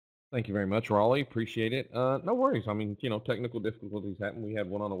Thank you very much, Raleigh. Appreciate it. No worries. I mean, technical difficulties happen. We had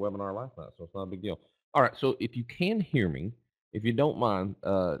one on a webinar last night, so it's not a big deal. All right. So if you can hear me, if you don't mind,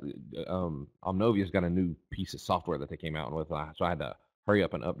 Omnovia's got a new piece of software that they came out with, so I had to hurry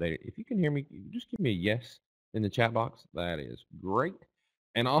up and update it. If you can hear me, just give me a yes in the chat box. That is great.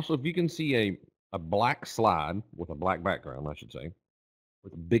 And also, if you can see a black slide with a black background, I should say,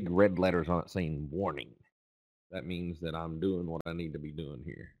 with big red letters on it saying "warning," that means that I'm doing what I need to be doing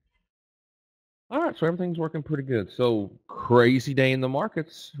here. All right, so everything's working pretty good. So crazy day in the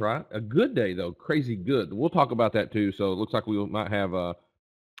markets, right? A good day though, crazy good. We'll talk about that too. So it looks like we might have a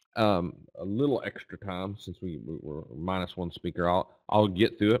little extra time since we're minus one speaker. I'll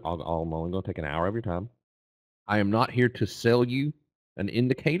get through it. I'm only going to take an hour every time. I am not here to sell you an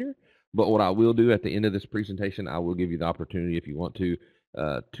indicator, but what I will do at the end of this presentation, I will give you the opportunity if you want to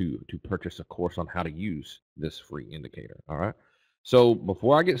purchase a course on how to use this free indicator. All right. So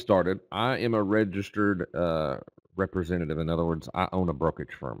before I get started, I am a registered representative. In other words, I own a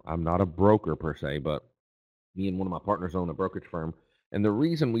brokerage firm. I'm not a broker per se, but me and one of my partners own a brokerage firm. And the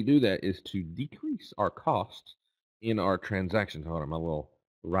reason we do that is to decrease our costs in our transactions. Hold on, my little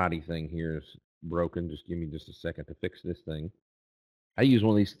righty thing here is broken. Just give me just a second to fix this thing. I use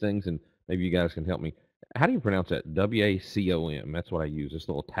one of these things, and maybe you guys can help me. How do you pronounce that? WACOM. That's what I use. This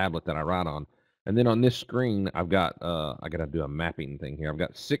little tablet that I write on. And then on this screen, I got to do a mapping thing here. I've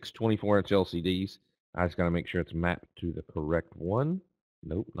got 6 24-inch LCDs. I just got to make sure it's mapped to the correct one.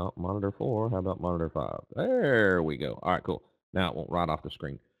 Nope, not monitor 4. How about monitor 5? There we go. All right, cool. Now it won't write off the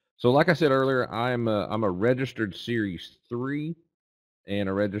screen. So like I said earlier, I'm a registered Series 3 and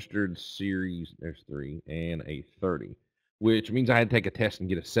a registered Series, there's 3, and a 30, which means I had to take a test and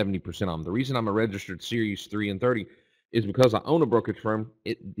get a 70% on them. The reason I'm a registered Series 3 and 30 is because I own a brokerage firm.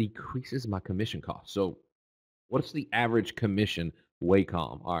 It decreases my commission costs. So what's the average commission?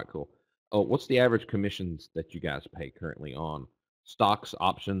 Wacom. All right, cool. Oh, what's the average commissions that you guys pay currently on stocks,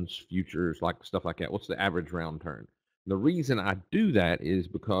 options, futures, like stuff like that? What's the average round turn? The reason I do that is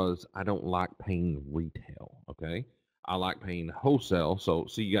because I don't like paying retail. Okay, I like paying wholesale. So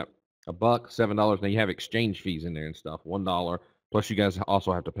you got a buck, $7. Now you have exchange fees in there and stuff. $1 plus you guys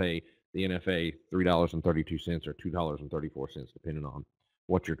also have to pay the NFA $3.32 or $2.34 depending on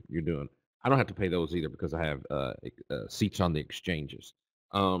what you're doing. I don't have to pay those either because I have seats on the exchanges.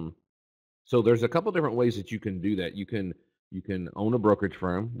 So there's a couple different ways that you can do that. You can own a brokerage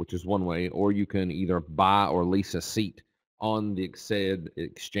firm, which is one way, or you can either buy or lease a seat on the said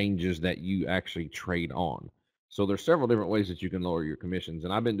exchanges that you actually trade on. So there's several different ways that you can lower your commissions,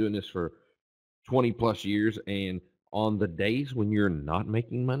 and I've been doing this for 20 plus years. And on the days when you're not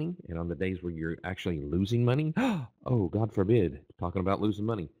making money, and on the days where you're actually losing money, oh God forbid, talking about losing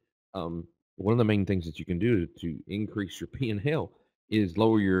money. One of the main things that you can do to increase your P&L is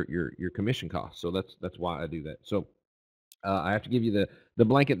lower your commission costs. So that's why I do that. So I have to give you the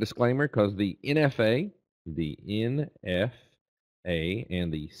blanket disclaimer because the NFA, the NFA,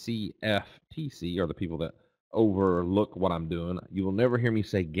 and the CFTC are the people that overlook what I'm doing. You will never hear me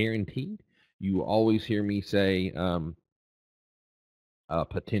say guaranteed. You will always hear me say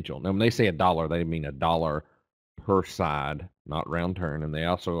potential. Now, when they say a dollar, they mean a dollar per side, not round turn, and they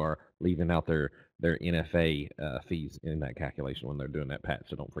also are leaving out their NFA fees in that calculation when they're doing that patch.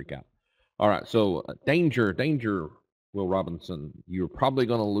 So don't freak out. All right, so danger, Will Robinson. You're probably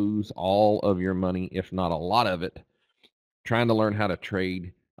going to lose all of your money, if not a lot of it. Trying to learn how to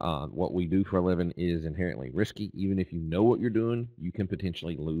trade. What we do for a living is inherently risky. Even if you know what you're doing, you can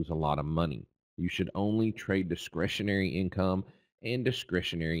potentially lose a lot of money. You should only trade discretionary income and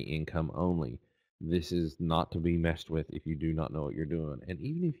discretionary income only. This is not to be messed with if you do not know what you're doing. And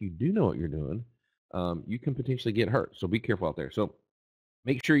even if you do know what you're doing, you can potentially get hurt. So be careful out there. So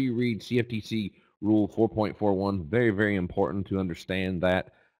make sure you read CFTC Rule 4.41. Very, very important to understand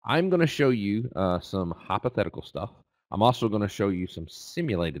that. I'm going to show you some hypothetical stuff. I'm also going to show you some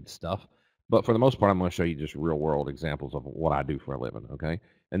simulated stuff. But for the most part, I'm going to show you just real world examples of what I do for a living, okay?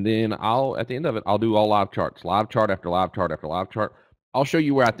 And then at the end of it, I'll do all live charts, live chart after live chart after live chart. I'll show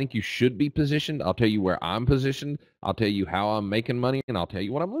you where I think you should be positioned. I'll tell you where I'm positioned. I'll tell you how I'm making money, and I'll tell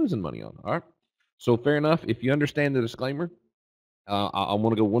you what I'm losing money on, all right? So fair enough. If you understand the disclaimer, I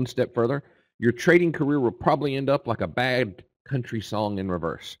want to go one step further. Your trading career will probably end up like a bad country song in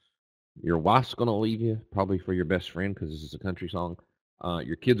reverse. Your wife's going to leave you, probably for your best friend, because this is a country song.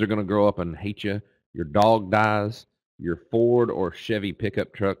 Your kids are going to grow up and hate you. Your dog dies. Your Ford or Chevy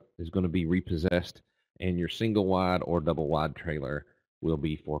pickup truck is going to be repossessed, and your single wide or double wide trailer will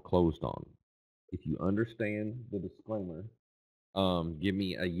be foreclosed on. If you understand the disclaimer, give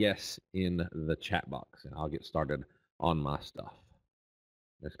me a yes in the chat box, and I'll get started on my stuff.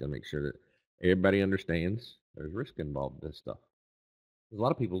 That's gonna make sure that everybody understands there's risk involved in this stuff. There's a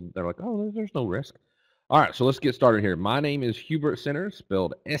lot of people they're like, oh, there's no risk. All right, so let's get started here. My name is Hubert Centers,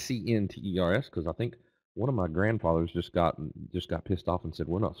 spelled Senters, because I think one of my grandfathers just got pissed off and said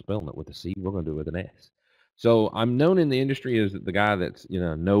we're not spelling it with a C, we're going to do it with an S. So I'm known in the industry as the guy that's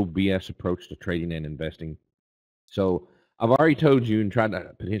no BS approach to trading and investing. So I've already told you and tried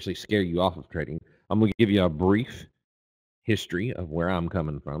to potentially scare you off of trading. I'm going to give you a brief history of where I'm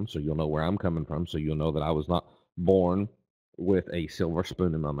coming from, so you'll know where I'm coming from, so you'll know that I was not born with a silver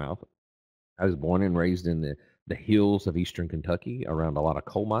spoon in my mouth. I was born and raised in the hills of eastern Kentucky around a lot of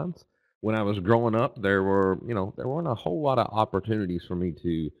coal mines. When I was growing up, there weren't a whole lot of opportunities for me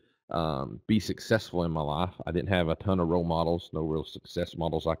to be successful in my life. I didn't have a ton of role models, no real success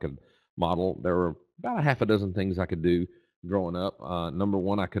models I could model. There were about a half a dozen things I could do growing up. Number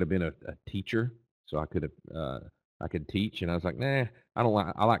one, I could have been a teacher, so I could teach, and I was like, nah,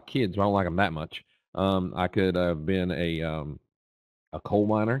 I like kids, but I don't like them that much. I could have been a coal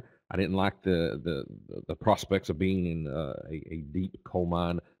miner. I didn't like the prospects of being in a deep coal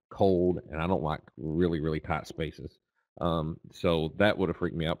mine, cold, and I don't like really tight spaces. So that would have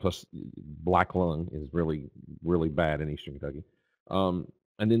freaked me out. Plus, black lung is really bad in Eastern Kentucky. And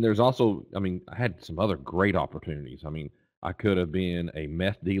then there's also, I mean, I had some other great opportunities. I mean, I could have been a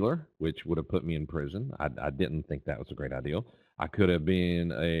meth dealer, which would have put me in prison. I didn't think that was a great idea. I could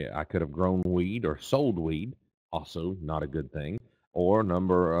have grown weed or sold weed, also not a good thing. Or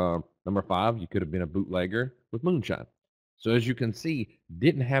number five, you could have been a bootlegger with moonshine. So as you can see,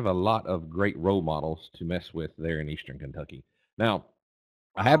 didn't have a lot of great role models to mess with there in Eastern Kentucky. Now,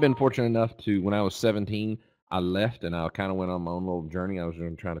 I have been fortunate enough to, when I was 17, I left and I kind of went on my own little journey. I was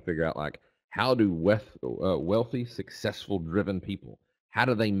trying to figure out, like, how do wealthy, successful, driven people, how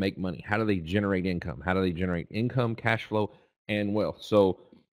do they make money? How do they generate income? How do they generate income, cash flow, and wealth? So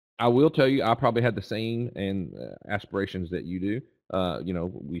I will tell you, I probably had the same and aspirations that you do.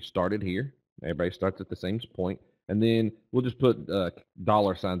 We started here. Everybody starts at the same point, and then we'll just put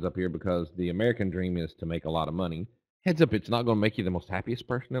dollar signs up here because the American dream is to make a lot of money. Heads up, it's not going to make you the most happiest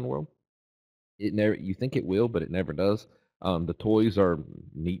person in the world. It never. You think it will, but it never does. The toys are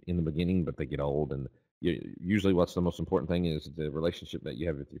neat in the beginning, but they get old, and usually, what's the most important thing is the relationship that you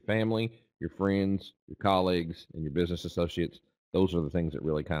have with your family, your friends, your colleagues, and your business associates. Those are the things that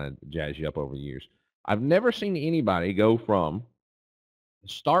really kind of jazz you up over the years. I've never seen anybody go from the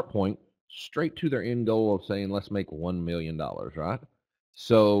start point straight to their end goal of saying, let's make $1 million, right?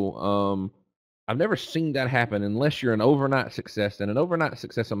 So I've never seen that happen unless you're an overnight success. And an overnight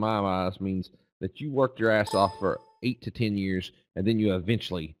success in my eyes means that you worked your ass off for 8 to 10 years and then you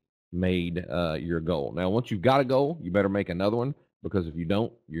eventually made your goal. Now, once you've got a goal, you better make another one, because if you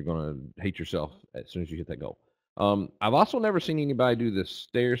don't, you're going to hate yourself as soon as you hit that goal. I've also never seen anybody do the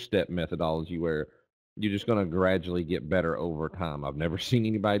stair step methodology where you're just going to gradually get better over time. I've never seen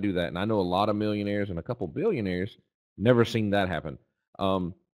anybody do that. And I know a lot of millionaires and a couple billionaires, never seen that happen.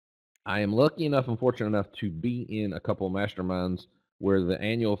 Um, I am lucky enough and fortunate enough to be in a couple of masterminds where the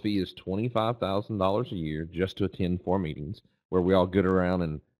annual fee is $25,000 a year just to attend 4 meetings, where we all get around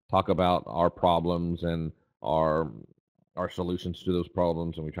and talk about our problems and our our solutions to those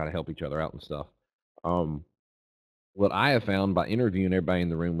problems, and we try to help each other out and stuff. Um, what I have found by interviewing everybody in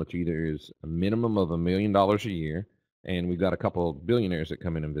the room, which either is a minimum of $1 million a year, and we've got a couple of billionaires that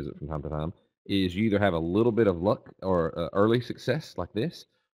come in and visit from time to time, is you either have a little bit of luck or early success like this.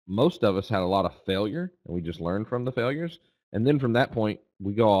 Most of us had a lot of failure, and we just learned from the failures. And then from that point,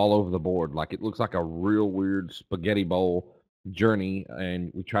 we go all over the board. Like, it looks like a real weird spaghetti bowl journey,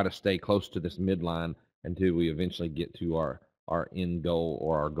 and we try to stay close to this midline until we eventually get to our end goal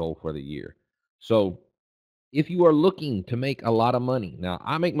or our goal for the year. So if you are looking to make a lot of money, now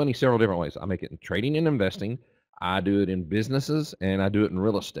I make money several different ways. I make it in trading and investing. I do it in businesses, and I do it in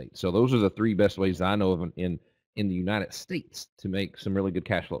real estate. So those are the three best ways that I know of in the United States to make some really good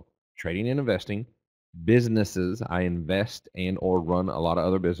cash flow. Trading and investing, businesses. I invest and or run a lot of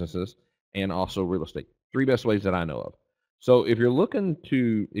other businesses, and also real estate. Three best ways that I know of. So if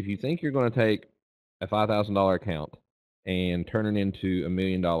you think you're going to take a $5,000 account and turn it into $1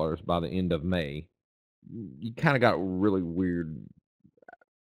 million by the end of May, you kind of got really weird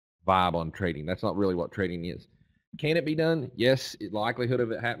vibe on trading. That's not really what trading is. Can it be done? Yes. The likelihood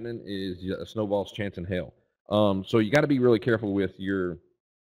of it happening is a snowball's chance in hell. So you got to be really careful with your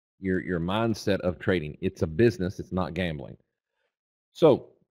mindset of trading. It's a business. It's not gambling. So,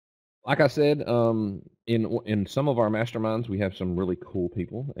 like I said, in some of our masterminds, we have some really cool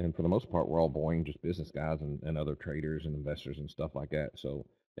people, and for the most part, we're all boring, just business guys and other traders and investors and stuff like that. So,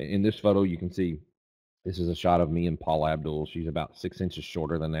 in this photo, you can see This is a shot of me and Paul Abdul. She's about 6 inches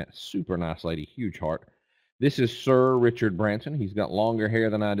shorter than that. Super nice lady, huge heart. This is Sir Richard Branson. He's got longer hair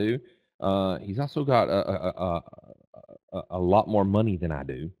than I do. He's also got a lot more money than I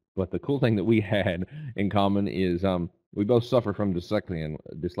do. But the cool thing that we had in common is we both suffer from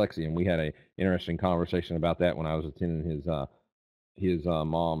dyslexia, and we had a interesting conversation about that when I was attending his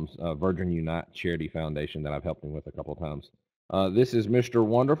mom's Virgin Unite Charity Foundation that I've helped him with a couple of times. This is Mr.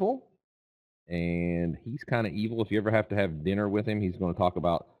 Wonderful, and he's kind of evil. If you ever have to have dinner with him, he's going to talk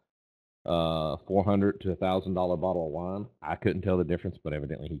about $400 to $1,000 bottle of wine. I couldn't tell the difference, but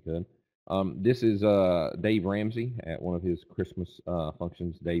evidently he could. This is Dave Ramsey at one of his Christmas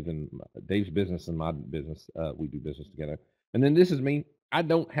functions. Dave's business and my business, we do business together. And then this is me. I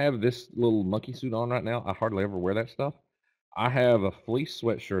don't have this little monkey suit on right now. I hardly ever wear that stuff. I have a fleece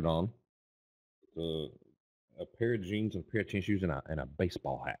sweatshirt on, a pair of jeans and a pair of tennis shoes, and a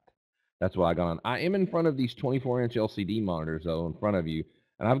baseball hat. That's what I got on. I am in front of these 24-inch LCD monitors, though, in front of you.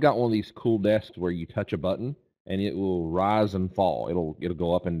 And I've got one of these cool desks where you touch a button and it will rise and fall. It'll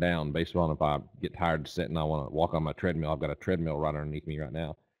go up and down based on if I get tired of sitting, I want to walk on my treadmill. I've got a treadmill right underneath me right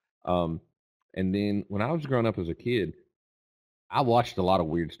now. And then when I was growing up as a kid, I watched a lot of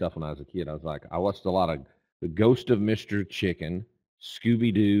weird stuff when I was a kid. I watched a lot of The Ghost of Mr. Chicken,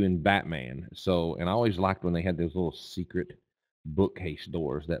 Scooby Doo, and Batman. So, and I always liked when they had those little secret bookcase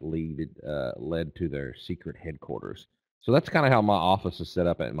doors that led to their secret headquarters. So that's kind of how my office is set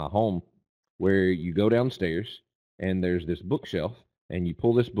up at my home, where you go downstairs and there's this bookshelf, and you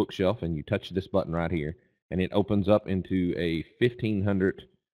pull this bookshelf and you touch this button right here, and it opens up into a 1,500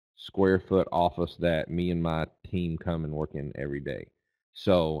 square foot office that me and my team come and work in every day.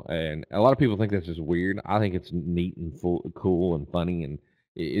 So, and a lot of people think this is weird. I think it's neat and cool and funny, and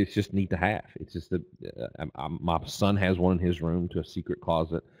it's just neat to have. It's just that my son has one in his room to a secret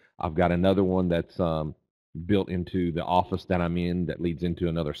closet. I've got another one that's built into the office that I'm in that leads into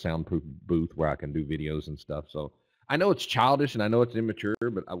another soundproof booth where I can do videos and stuff. So I know it's childish and I know it's immature,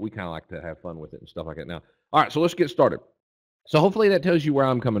 but we kind of like to have fun with it and stuff like that now. All right, so let's get started. So hopefully that tells you where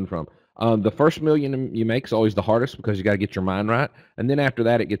I'm coming from. The first million you make is always the hardest because you got to get your mind right, and then after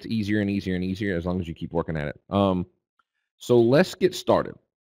that it gets easier and easier and easier as long as you keep working at it. So let's get started.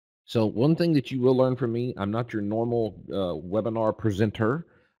 So one thing that you will learn from me, I'm not your normal webinar presenter.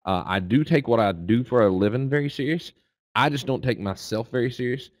 I do take what I do for a living very serious. I just don't take myself very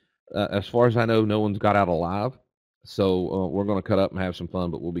serious. As far as I know, no one's got out alive. So we're going to cut up and have some fun,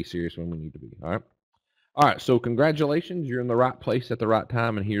 but we'll be serious when we need to be. All right. All right, so congratulations. You're in the right place at the right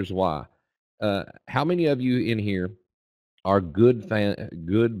time, and here's why. How many of you in here are good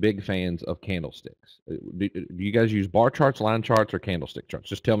big fans of candlesticks? Do you guys use bar charts, line charts, or candlestick charts?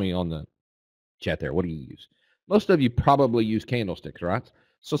 Just tell me on the chat there. What do you use? Most of you probably use candlesticks, right?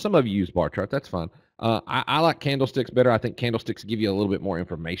 So some of you use bar charts. That's fine. I like candlesticks better. I think candlesticks give you a little bit more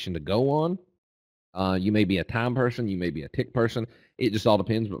information to go on. You may be a time person, you may be a tick person. It just all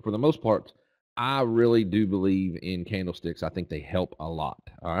depends. But for the most part, I really do believe in candlesticks. I think they help a lot.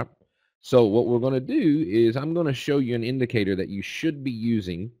 All right. So what we're going to do is I'm going to show you an indicator that you should be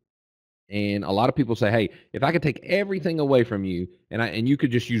using. And a lot of people say, hey, if I could take everything away from you and you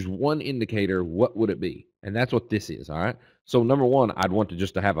could just use one indicator, what would it be? And that's what this is. All right. So number one, I'd want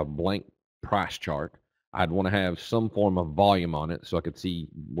to have a blank price chart. I'd want to have some form of volume on it so I could see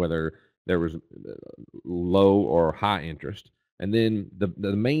whether there was low or high interest. And then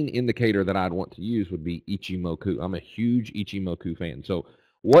the main indicator that I'd want to use would be Ichimoku. I'm a huge Ichimoku fan. So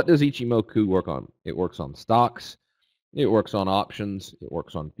what does Ichimoku work on? It works on stocks. It works on options. It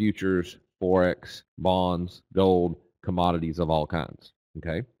works on futures, Forex, bonds, gold, commodities of all kinds.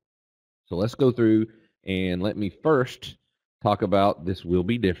 Okay. So let's go through and let me first talk about this will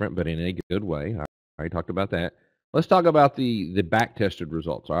be different, but in a good way. I already talked about that. Let's talk about the back-tested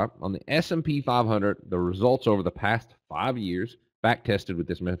results. All right, on the S&P 500, the results over the past 5 years, back-tested with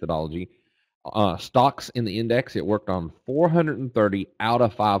this methodology. Stocks in the index, it worked on 430 out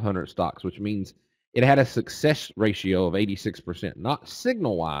of 500 stocks, which means it had a success ratio of 86%. Not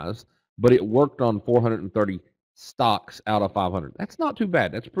signal-wise, but it worked on 430 stocks out of 500. That's not too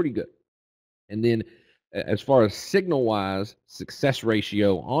bad. That's pretty good. And then as far as signal-wise, success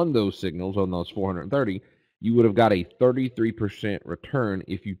ratio on those signals, on those 430, you would have got a 33% return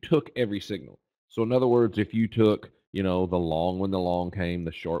if you took every signal. So in other words, if you took, the long when the long came,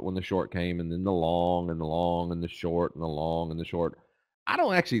 the short when the short came, and then the long and the long and the short and the long and the short, I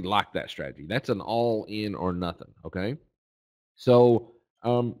don't actually like that strategy. That's an all in or nothing, okay? So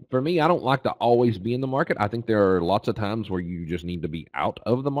for me, I don't like to always be in the market. I think there are lots of times where you just need to be out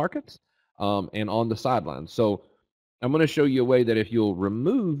of the markets and on the sidelines. So I'm going to show you a way that if you'll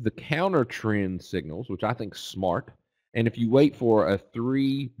remove the counter trend signals, which I think is smart, and if you wait for a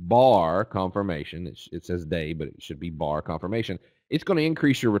 3-bar confirmation, it says day, but it should be bar confirmation, it's going to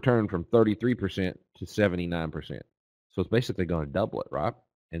increase your return from 33% to 79%. So it's basically going to double it, right?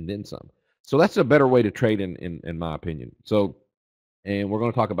 And then some. So that's a better way to trade in my opinion. So, and we're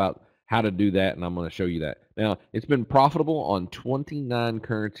going to talk about how to do that, and I'm going to show you that. Now, it's been profitable on 29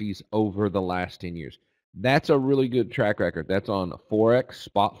 currencies over the last 10 years. That's a really good track record. That's on Forex,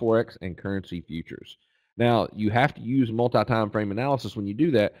 spot Forex, and currency futures. Now, you have to use multi-time frame analysis when you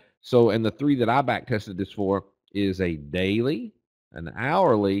do that. So, and the three that I back tested this for is a daily, an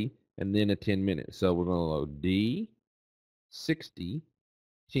hourly, and then a 10-minute. So we're going to load D60.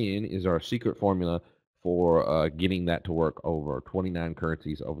 10 is our secret formula for getting that to work over 29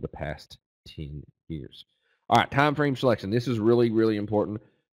 currencies over the past 10 years. All right, time frame selection. This is really, really important.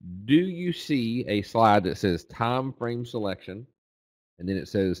 Do you see a slide that says time frame selection, and then it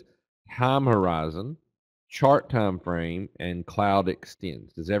says time horizon, chart time frame, and cloud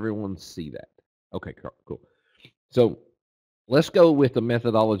extends? Does everyone see that? Okay, cool. So let's go with the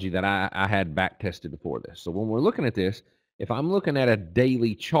methodology that I had back tested before this. So when we're looking at this, if I'm looking at a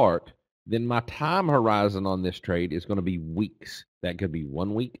daily chart, then my time horizon on this trade is going to be weeks. That could be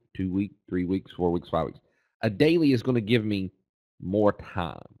 1 week, 2 weeks, 3 weeks, 4 weeks, 5 weeks. A daily is going to give me more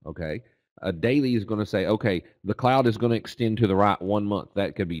time, okay? A daily is going to say, okay, the cloud is going to extend to the right 1 month.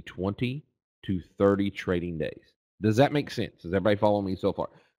 That could be 20 to 30 trading days. Does that make sense? Does everybody follow me so far?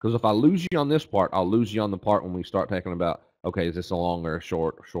 Because if I lose you on this part, I'll lose you on the part when we start talking about, okay, is this a long or a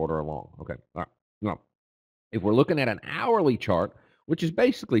short or long? Okay, all right. Now, if we're looking at an hourly chart, which is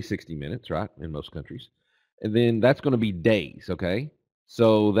basically 60 minutes, right, in most countries, and then that's going to be days, okay?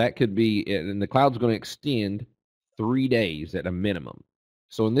 So that could be, and the cloud's going to extend 3 days at a minimum.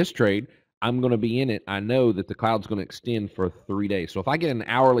 So in this trade, I'm going to be in it. I know that the cloud's going to extend for 3 days. So if I get an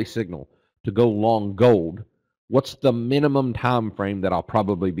hourly signal to go long gold, what's the minimum time frame that I'll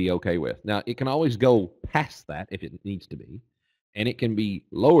probably be okay with? Now, it can always go past that if it needs to be, and it can be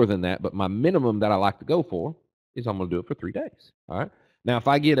lower than that, but my minimum that I like to go for is I'm going to do it for 3 days. All right. Now, if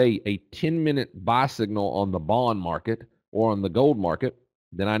I get a 10-minute buy signal on the bond market or on the gold market,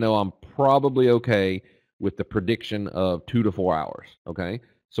 then I know I'm probably okay with the prediction of 2 to 4 hours. Okay.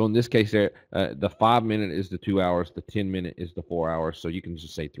 So in this case, there, the 5-minute is the 2 hours, the 10-minute is the 4 hours. So you can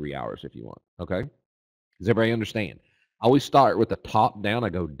just say 3 hours if you want. Okay. Does everybody understand? I always start with the top down. I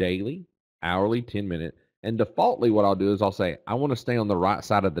go daily, hourly, 10-minute. And defaultly, what I'll do is I'll say, I want to stay on the right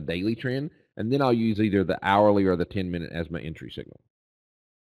side of the daily trend. And then I'll use either the hourly or the 10-minute as my entry signal.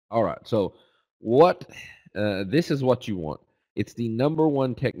 All right. So this is what you want. It's the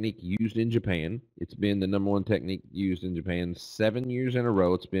 #1 technique used in Japan. It's been the #1 technique used in Japan 7 years in a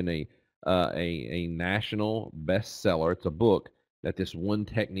row. It's been a national bestseller. It's a book that this one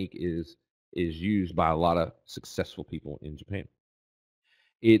technique is used by a lot of successful people in Japan.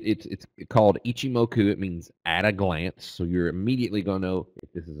 It's called Ichimoku. It means at a glance. So you're immediately going to know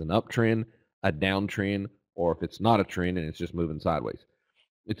if this is an uptrend, a downtrend, or if it's not a trend and it's just moving sideways.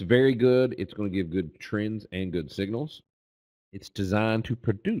 It's very good. It's going to give good trends and good signals. It's designed to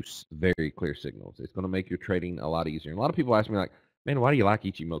produce very clear signals. It's going to make your trading a lot easier. And a lot of people ask me like, man, why do you like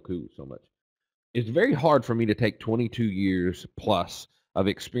Ichimoku so much? It's very hard for me to take 22 years plus of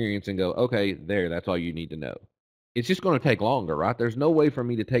experience and go, okay, that's all you need to know. It's just going to take longer, right? There's no way for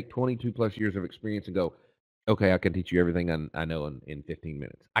me to take 22 plus years of experience and go, okay, I can teach you everything I know in 15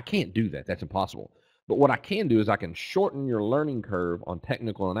 minutes. I can't do that. That's impossible. But what I can do is I can shorten your learning curve on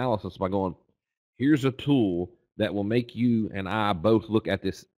technical analysis by going, here's a tool that will make you and I both look at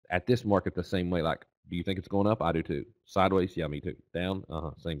this market the same way. Like, do you think it's going up? I do too. Sideways? Yeah, me too. Down?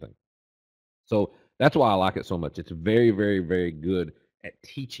 Same thing. So that's why I like it so much. It's very, very, very good at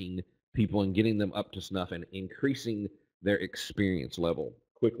teaching people and getting them up to snuff and increasing their experience level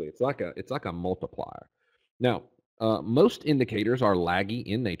quickly. It's like a multiplier. Now, most indicators are laggy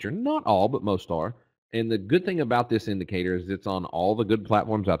in nature. Not all, but most are. And the good thing about this indicator is it's on all the good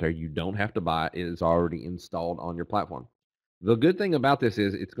platforms out there. You don't have to buy it. It is already installed on your platform. The good thing about this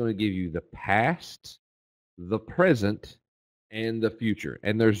is it's going to give you the past, the present, and the future.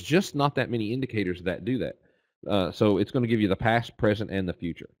 And there's just not that many indicators that do that. So it's going to give you the past, present, and the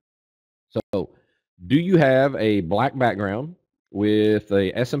future. So do you have a black background with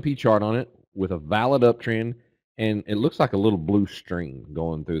a S&P chart on it with a valid uptrend, and it looks like a little blue string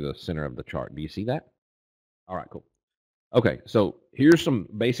going through the center of the chart? Do you see that? All right, cool. Okay, so here's some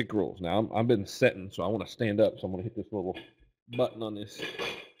basic rules. Now, I've been setting, so I want to stand up, so I'm going to hit this little button on this.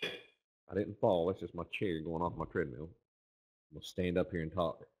 I didn't fall. That's just my chair going off my treadmill. I'm going to stand up here and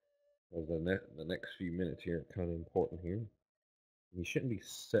talk. Well, the next few minutes here are kind of important here. You shouldn't be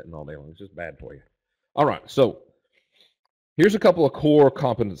sitting all day long. It's just bad for you. All right, so here's a couple of core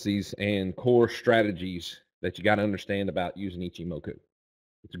competencies and core strategies that you got to understand about using Ichimoku.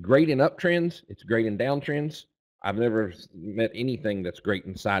 It's great in uptrends. It's great in downtrends. I've never met anything that's great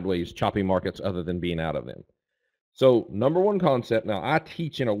in sideways, choppy markets other than being out of them. So number one concept, now I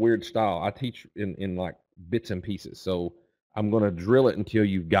teach in a weird style. I teach in like bits and pieces. So I'm going to drill it until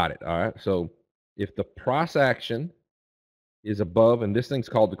you've got it. All right. So if the price action is above, and this thing's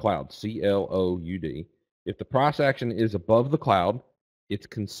called the cloud, CLOUD. If the price action is above the cloud, it's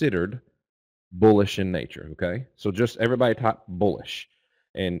considered bullish in nature. Okay. So just everybody type bullish.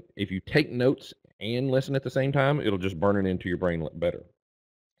 And if you take notes and listen at the same time, it'll just burn it into your brain better.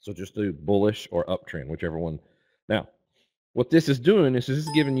 So just do bullish or uptrend, whichever one. Now, what this is doing is this is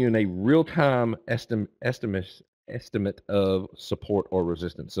giving you a real-time estimate of support or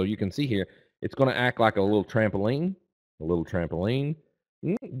resistance. So you can see here, it's going to act like a little trampoline, a little trampoline.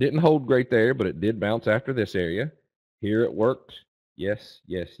 Didn't hold great there, but it did bounce after this area. Here it worked. Yes,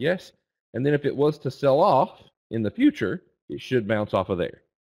 yes, yes. And then if it was to sell off in the future, it should bounce off of there.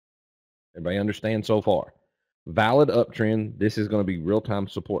 Everybody understand so far? Valid uptrend. This is going to be real-time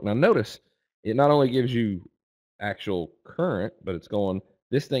support. Now notice, it not only gives you actual current, but it's going,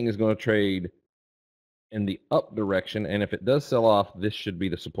 this thing is going to trade in the up direction. And if it does sell off, this should be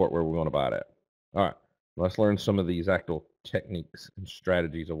the support where we're going to buy it at. All right, let's learn some of these actual techniques and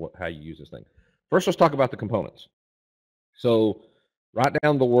strategies of how you use this thing. First, let's talk about the components. So write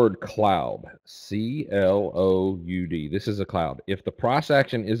down the word cloud, CLOUD. This is a cloud. If the price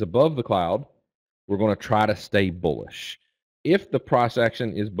action is above the cloud, we're going to try to stay bullish. If the price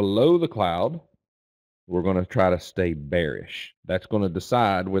action is below the cloud, we're going to try to stay bearish. That's going to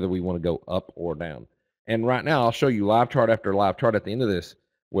decide whether we want to go up or down. And right now, I'll show you live chart after live chart at the end of this,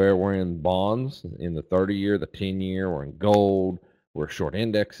 where we're in bonds, in the 30-year, the 10-year, we're in gold, we're short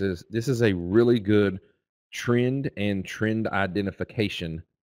indexes. This is a really good trend and trend identification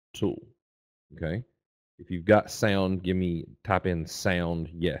tool. Okay. If you've got sound, type in sound.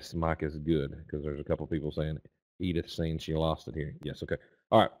 Yes, mic is good, because there's a couple people saying, Edith saying she lost it here. Yes, okay.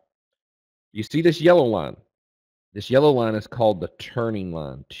 All right. You see this yellow line? This yellow line is called the turning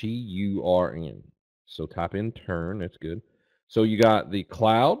line, TURN. So type in turn, that's good. So you got the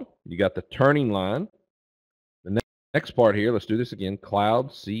cloud, you got the turning line. The next part here, let's do this again,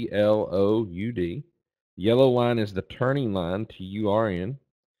 cloud, CLOUD. Yellow line is the turning line, TURN.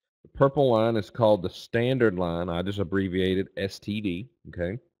 The purple line is called the standard line. I just abbreviated STD,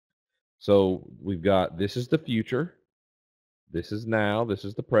 okay? So we've got, this is the future, this is now, this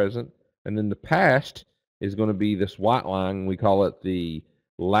is the present, and then the past is going to be this white line. We call it the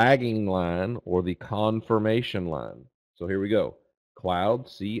lagging line or the confirmation line. So here we go. Cloud,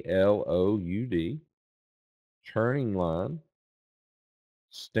 CLOUD, turning line,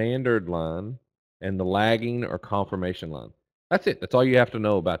 standard line, and the lagging or confirmation line. That's it. That's all you have to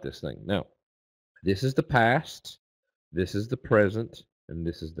know about this thing. Now, this is the past, this is the present, and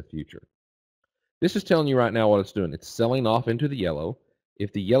this is the future. This is telling you right now what it's doing. It's selling off into the yellow.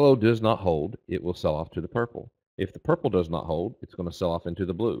 If the yellow does not hold, it will sell off to the purple. If the purple does not hold, it's going to sell off into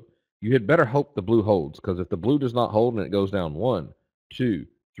the blue. You had better hope the blue holds, because if the blue does not hold and it goes down 1, 2,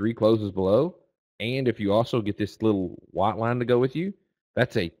 3 closes below, and if you also get this little white line to go with you,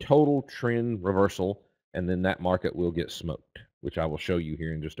 that's a total trend reversal, and then that market will get smoked, which I will show you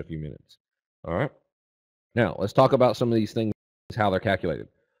here in just a few minutes. All right. Now, let's talk about some of these things, how they're calculated.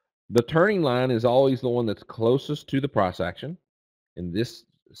 The turning line is always the one that's closest to the price action. In this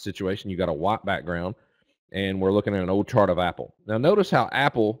situation, you got a white background, and we're looking at an old chart of Apple. Now, notice how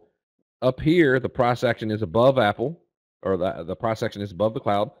Apple, up here, the price action is above Apple, or the price action is above the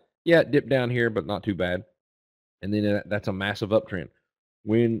cloud. Yeah, it dipped down here, but not too bad. And then that's a massive uptrend.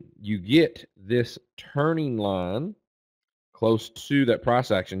 When you get this turning line close to that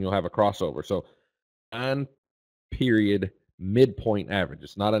price action, you'll have a crossover. So 9-period midpoint average.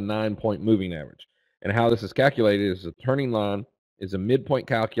 It's not a 9-point moving average. And how this is calculated is the turning line is a midpoint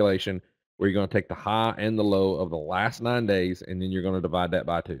calculation where you're going to take the high and the low of the last 9 days, and then you're going to divide that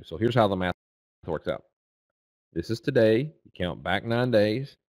by 2. So here's how the math works out. This is today. You count back 9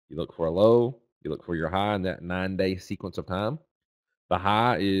 days. You look for a low. You look for your high in that 9-day sequence of time. The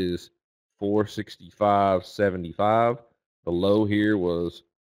high is 465.75. The low here was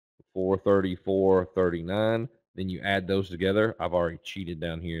 434.39. Then you add those together. I've already cheated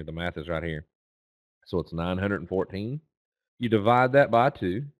down here. The math is right here. So it's 914. You divide that by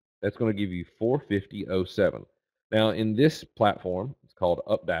 2. That's going to give you 450.07. Now, in this platform, it's called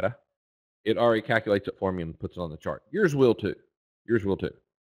UpData. It already calculates it for me and puts it on the chart. Yours will too. Yours will too.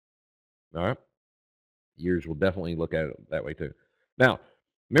 All right. Years will definitely look at it that way too. Now,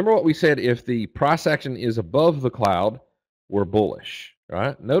 remember what we said, if the price action is above the cloud, we're bullish,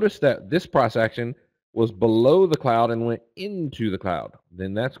 right? Notice that this price action was below the cloud and went into the cloud.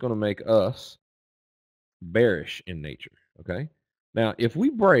 Then that's going to make us bearish in nature, okay? Now, if we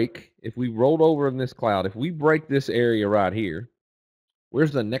rolled over in this cloud, if we break this area right here,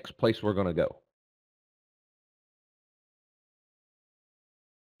 where's the next place we're going to go?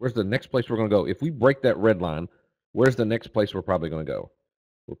 Where's the next place we're going to go? If we break that red line, where's the next place we're probably going to go?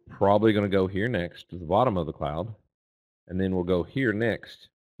 We're probably going to go here next to the bottom of the cloud, and then we'll go here next,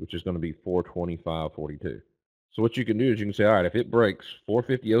 which is going to be 425.42. So what you can do is you can say, all right, if it breaks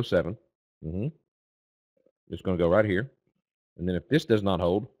 450.07, it's going to go right here. And then if this does not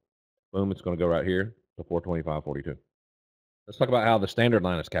hold, boom, it's going to go right here to 425.42. Let's talk about how the standard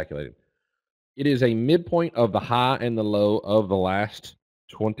line is calculated. It is a midpoint of the high and the low of the last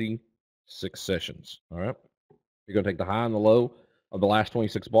 26 sessions. All right. You're going to take the high and the low of the last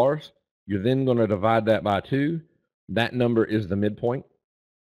 26 bars. You're then going to divide that by 2. That number is the midpoint,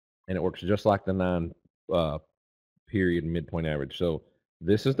 and it works just like the 9 period midpoint average. So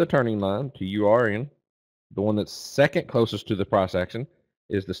this is the turning line, TURN. The one that's second closest to the price action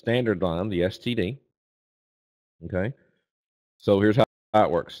is the standard line, the STD. Okay. So here's how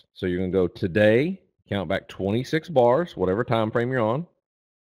it works. So you're going to go today, count back 26 bars, whatever time frame you're on,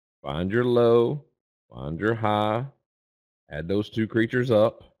 find your low, find your high, add those two creatures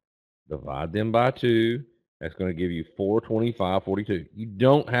up, divide them by 2. That's going to give you 425.42. You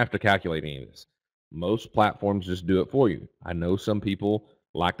don't have to calculate any of this. Most platforms just do it for you. I know some people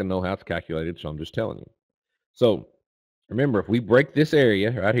like to know how it's calculated, so I'm just telling you. So remember, if we break this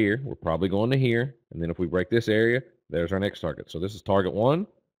area right here, we're probably going to here. And then if we break this area, there's our next target. So this is target 1,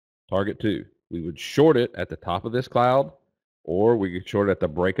 target 2. We would short it at the top of this cloud, or we could short it at the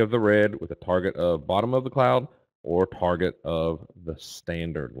break of the red with a target of bottom of the cloud or target of the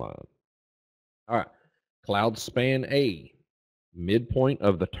standard line. All right, cloud span A, midpoint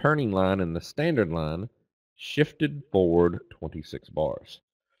of the turning line and the standard line shifted forward 26 bars.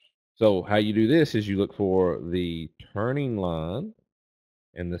 So how you do this is you look for the turning line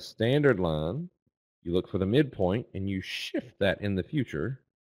and the standard line. You look for the midpoint and you shift that in the future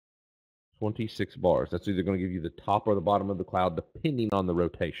 26 bars. That's either going to give you the top or the bottom of the cloud depending on the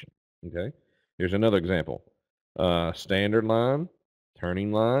rotation. Okay. Here's another example. Standard line,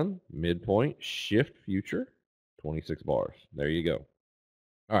 turning line, midpoint, shift future, 26 bars. There you go.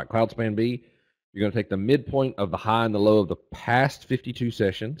 All right, cloud span B, you're going to take the midpoint of the high and the low of the past 52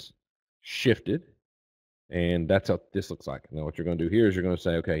 sessions, shifted, and that's what this looks like. Now what you're going to do here is you're going to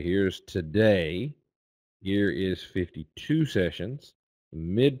say, okay, here's today, here is 52 sessions, the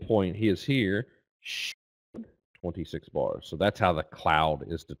midpoint is here, 26 bars. So that's how the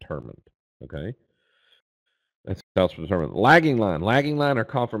cloud is determined, okay? That's how it's determined. Lagging line or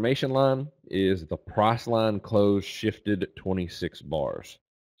confirmation line is the price line close shifted 26 bars.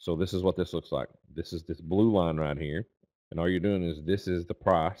 So this is what this looks like. This is this blue line right here. And all you're doing is this is the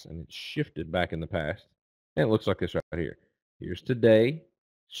price and it's shifted back in the past. And it looks like this right here. Here's today,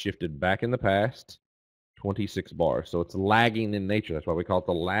 shifted back in the past, 26 bars. So it's lagging in nature. That's why we call it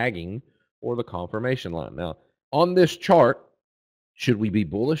the lagging or the confirmation line. Now, on this chart, should we be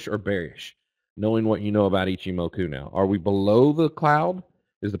bullish or bearish? Knowing what you know about Ichimoku now. Are we below the cloud?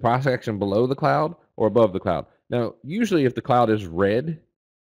 Is the price action below the cloud or above the cloud? Now, usually if the cloud is red,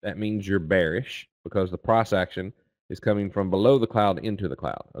 that means you're bearish because the price action is coming from below the cloud into the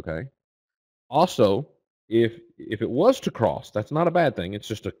cloud, okay? Also, if it was to cross, that's not a bad thing. It's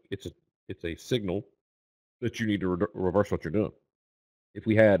just it's a signal that you need to reverse what you're doing. If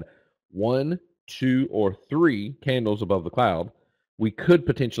we had 1, 2, or 3 candles above the cloud, we could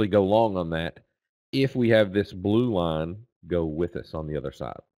potentially go long on that if we have this blue line go with us on the other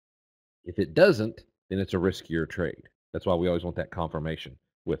side. If it doesn't, then it's a riskier trade. That's why we always want that confirmation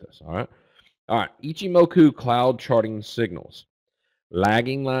with us, all right? All right, Ichimoku cloud charting signals.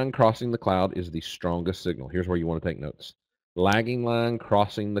 Lagging line crossing the cloud is the strongest signal. Here's where you want to take notes. Lagging line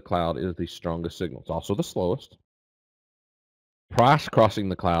crossing the cloud is the strongest signal. It's also the slowest. Price crossing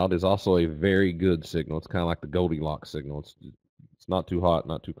the cloud is also a very good signal. It's kind of like the Goldilocks signal. It's not too hot,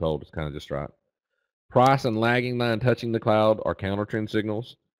 not too cold. It's kind of just right. Price and lagging line touching the cloud are counter trend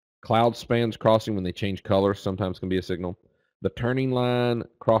signals. Cloud spans crossing when they change colors sometimes can be a signal. The turning line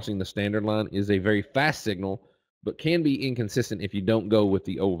crossing the standard line is a very fast signal, but can be inconsistent if you don't go with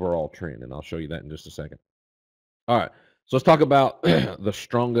the overall trend. And I'll show you that in just a second. All right, so let's talk about the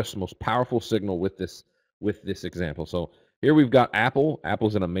strongest, most powerful signal with this example. So here we've got Apple.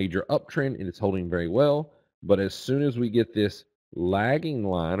 Apple's in a major uptrend and it's holding very well. But as soon as we get this lagging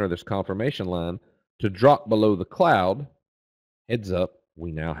line or this confirmation line to drop below the cloud, heads up,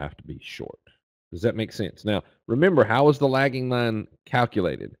 we now have to be short. Does that make sense? Now, remember, how is the lagging line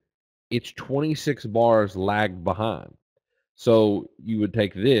calculated? It's 26 bars lagged behind. So you would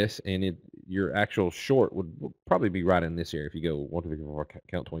take this, and your actual short would probably be right in this area. If you go 1, 2, 3, 4,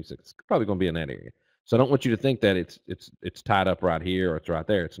 count 26, it's probably going to be in that area. So I don't want you to think that it's tied up right here or it's right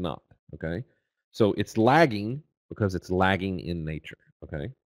there. It's not. Okay. So it's lagging because it's lagging in nature. Okay.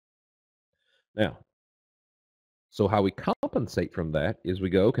 Now, so how we compensate from that is we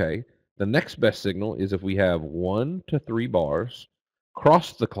go, okay, the next best signal is if we have 1 to 3 bars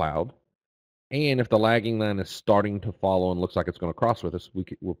cross the cloud, and if the lagging line is starting to follow and looks like it's going to cross with us,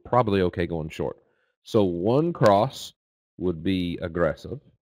 we're probably okay going short. So 1 cross would be aggressive,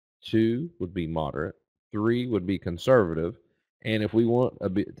 2 would be moderate, 3 would be conservative, and if we want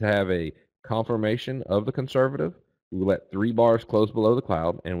to have a confirmation of the conservative, we let 3 bars close below the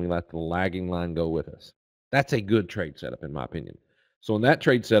cloud, and we let the lagging line go with us. That's a good trade setup, in my opinion. So in that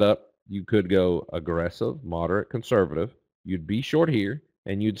trade setup, you could go aggressive, moderate, conservative. You'd be short here,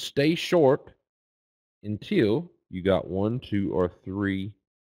 and you'd stay short until you got 1, 2, or 3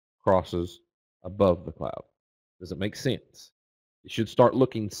 crosses above the cloud. Does it make sense? It should start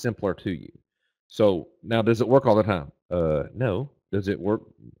looking simpler to you. So now, does it work all the time? No. Does it work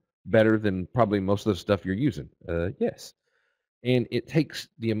better than probably most of the stuff you're using? Yes. And it takes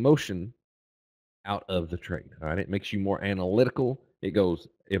the emotion out of the trade. All right. It makes you more analytical. It goes,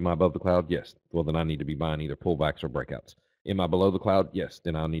 am I above the cloud? Yes. Well, then I need to be buying either pullbacks or breakouts. Am I below the cloud? Yes.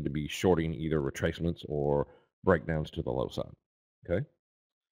 Then I need to be shorting either retracements or breakdowns to the low side. Okay.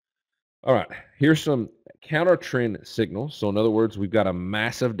 All right. Here's some counter trend signals. So in other words, we've got a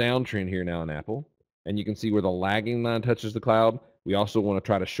massive downtrend here now in Apple. And you can see where the lagging line touches the cloud. We also want to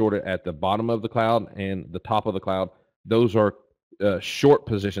try to short it at the bottom of the cloud and the top of the cloud. Those are short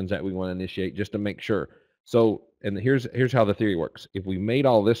positions that we want to initiate just to make sure. So, and here's how the theory works. If we made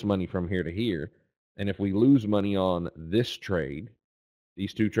all this money from here to here, and if we lose money on this trade,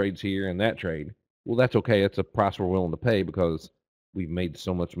 these 2 trades here and that trade, well, that's okay. It's a price we're willing to pay because we've made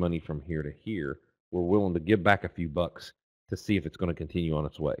so much money from here to here. We're willing to give back a few bucks to see if it's going to continue on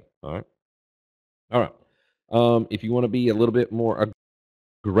its way. All right. All right. If you want to be a little bit more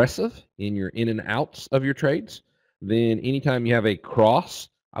aggressive in your in and outs of your trades, then anytime you have a cross,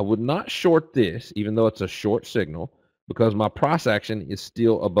 I would not short this, even though it's a short signal, because my price action is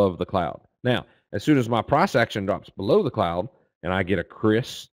still above the cloud. Now, as soon as my price action drops below the cloud and I get a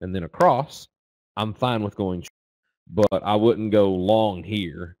criss and then a cross, I'm fine with going short. But I wouldn't go long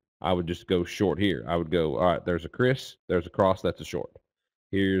here. I would just go short here. I would go, all right, there's a criss, there's a cross, that's a short.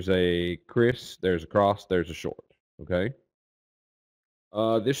 Here's a criss, there's a cross, there's a short. Okay.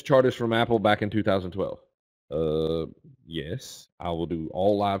 This chart is from Apple back in 2012. Yes, I will do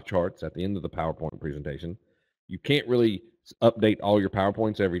all live charts at the end of the PowerPoint presentation. You can't really update all your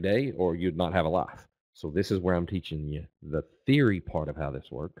PowerPoints every day or you'd not have a live. So this is where I'm teaching you the theory part of how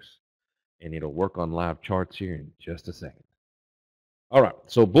this works. And it'll work on live charts here in just a second. All right,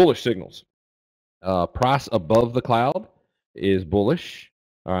 so bullish signals. Price above the cloud is bullish.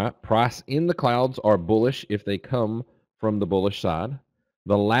 All right, price in the clouds are bullish if they come from the bullish side.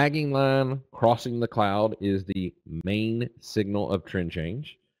 The lagging line crossing the cloud is the main signal of trend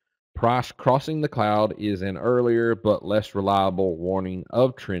change. Price crossing the cloud is an earlier but less reliable warning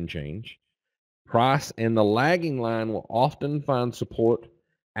of trend change. Price and the lagging line will often find support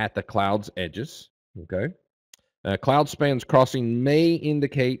at the cloud's edges. Okay. Cloud spans crossing may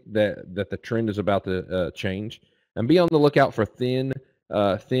indicate that the trend is about to change, and be on the lookout for thin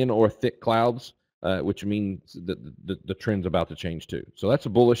or thick clouds, which means that the trend's about to change too. So that's the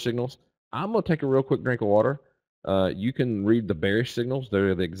bullish signals. I'm gonna take a real quick drink of water. You can read the bearish signals;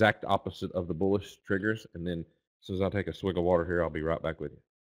 they're the exact opposite of the bullish triggers. And then, as soon as I take a swig of water here, I'll be right back with you.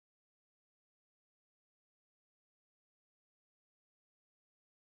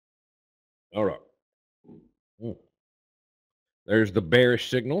 All right. Mm. There's the bearish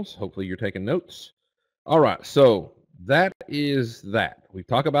signals. Hopefully, you're taking notes. All right, so that is that. We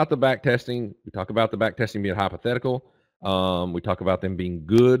talk about the back testing. We talk about the back testing being hypothetical. We talk about them being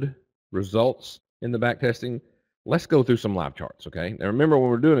good results in the back testing. Let's go through some live charts, okay? Now remember, when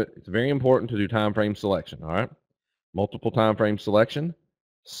we're doing it, it's very important to do time frame selection, all right? Multiple time frame selection.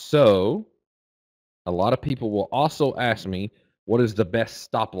 So a lot of people will also ask me, what is the best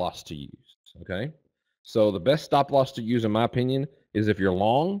stop loss to use, okay? So the best stop loss to use, in my opinion, is if you're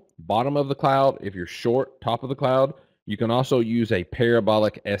long, bottom of the cloud. If you're short, top of the cloud. You can also use a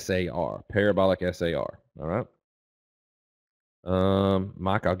parabolic SAR, all right?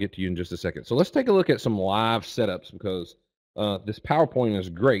 Mike, I'll get to you in just a second. So let's take a look at some live setups because This PowerPoint is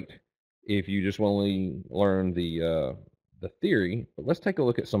great if you just want to learn the theory, but let's take a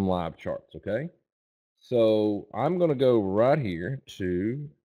look at some live charts, okay? So I'm going to go right here to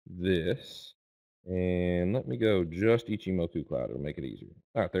this, and let me go just Ichimoku Cloud. It'll make it easier.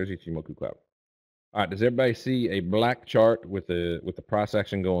 All right, there's Ichimoku Cloud. All right, does everybody see a black chart with the price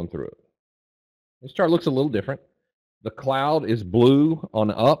action going through it? This chart looks a little different. The cloud is blue on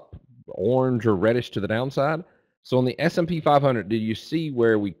the up, orange or reddish to the downside. So on the S&P 500, do you see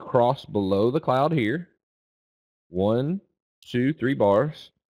where we cross below the cloud here? 1, 2, 3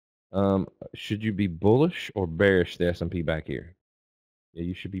 bars. Should you be bullish or bearish the S&P back here? Yeah,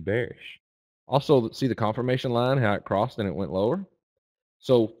 you should be bearish. Also, see the confirmation line, how it crossed and it went lower?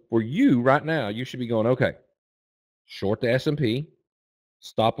 So for you right now, you should be going, okay, short the S&P,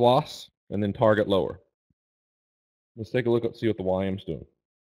 stop loss, and then target lower. Let's take a look at see what the YM's doing.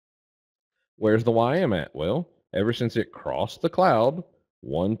 Where's the YM at? Well, ever since it crossed the cloud,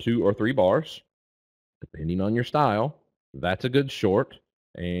 1, 2, or 3 bars, depending on your style, that's a good short.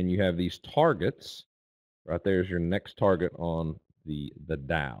 And you have these targets. Right there's your next target on the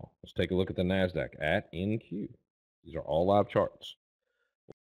Dow. Let's take a look at the NASDAQ at NQ. These are all live charts.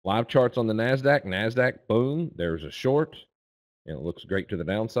 Live charts on the NASDAQ. NASDAQ, boom, there's a short, and it looks great to the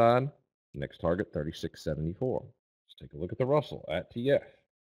downside. Next target, 3674. Let's take a look at the Russell at TF.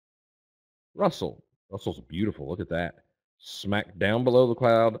 Russell's beautiful. Look at that. Smack down below the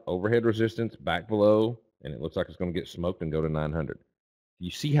cloud, overhead resistance, back below, and it looks like it's going to get smoked and go to 900.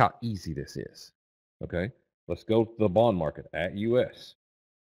 You see how easy this is. Okay, let's go to the bond market at US.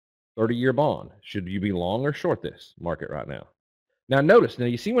 30-year bond. Should you be long or short this market right now? Now notice, now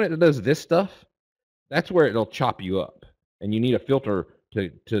you see when it does this stuff, that's where it'll chop you up. And you need a filter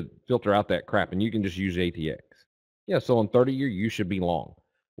to filter out that crap, and you can just use ATX. Yeah, so on 30-year, you should be long.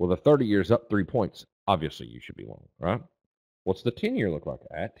 Well, the 30 years up 3 points. Obviously, you should be long, right? What's the 10-year look like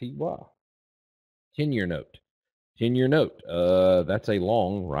at TY? 10-year note. 10-year note. That's a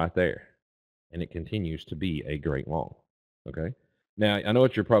long right there. And it continues to be a great long. Okay. Now, I know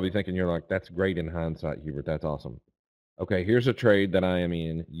what you're probably thinking. You're like, that's great in hindsight, Hubert. That's awesome. Okay, here's a trade that I am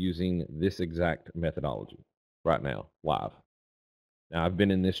in using this exact methodology right now, live. Now, I've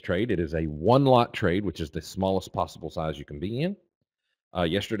been in this trade. It is a 1-lot trade, which is the smallest possible size you can be in.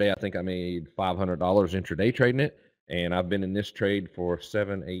 Yesterday, I think I made $500 intraday trading it, and I've been in this trade for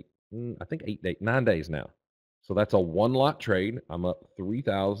 9 days now. So that's a 1-lot trade. I'm up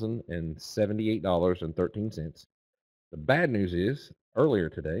 $3,078.13. The bad news is, earlier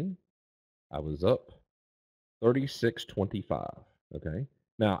today, I was up 36.25. Okay.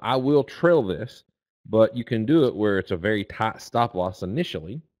 Now I will trail this, but you can do it where it's a very tight stop loss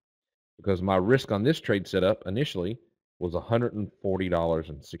initially, because my risk on this trade setup initially was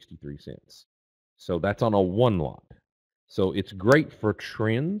 $140.63. So that's on a 1-lot. So it's great for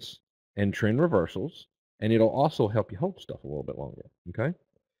trends and trend reversals, and it'll also help you hold stuff a little bit longer. Okay.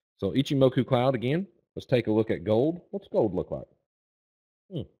 So Ichimoku Cloud again. Let's take a look at gold. What's gold look like?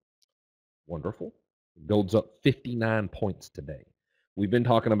 Wonderful. Gold's up 59 points today. We've been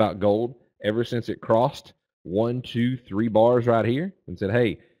talking about gold ever since it crossed 1, 2, 3 bars right here and said,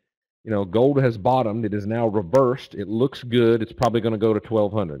 hey, gold has bottomed. It is now reversed. It looks good. It's probably going to go to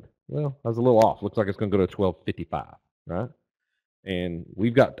 1200. Well, I was a little off. Looks like it's going to go to 1255, right? And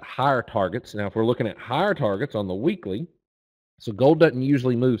we've got higher targets. Now, if we're looking at higher targets on the weekly, so gold doesn't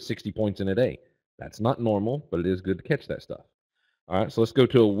usually move 60 points in a day. That's not normal, but it is good to catch that stuff. All right, so let's go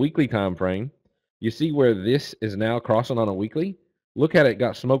to a weekly time frame. You see where this is now crossing on a weekly? Look at it,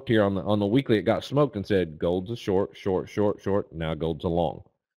 got smoked here on the weekly. It got smoked and said gold's a short, short, short, short. Now gold's a long.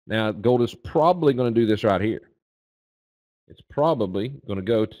 Now gold is probably going to do this right here. It's probably going to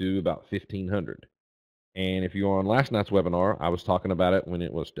go to about 1500. And if you were on last night's webinar, I was talking about it when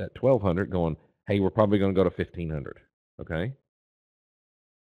it was at 1200, going, hey, we're probably going to go to 1500. Okay, does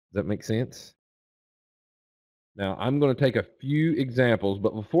that make sense? Now, I'm going to take a few examples,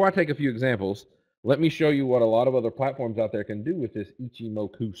 but before I take a few examples, let me show you what a lot of other platforms out there can do with this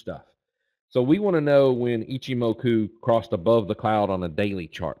Ichimoku stuff. So we want to know when Ichimoku crossed above the cloud on a daily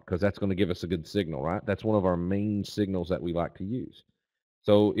chart, because that's going to give us a good signal, right? That's one of our main signals that we like to use.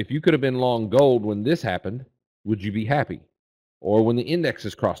 So if you could have been long gold when this happened, would you be happy? Or when the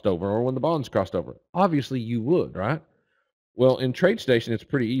indexes crossed over, or when the bonds crossed over? Obviously you would, right? Well, in TradeStation, it's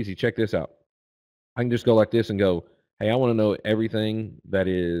pretty easy. Check this out. I can just go like this and go, hey, I want to know everything that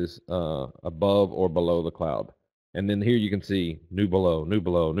is above or below the cloud. And then here you can see new below, new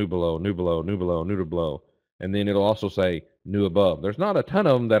below, new below, new below, new below, new below. And then it'll also say new above. There's not a ton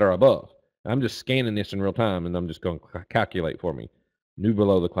of them that are above. I'm just scanning this in real time, and I'm just going to calculate for me. New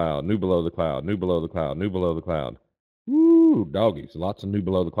below the cloud, new below the cloud, new below the cloud, new below the cloud. Woo! Ooh, doggies, lots of new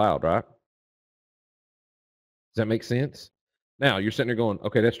below the cloud, right? Does that make sense? Now you're sitting there going,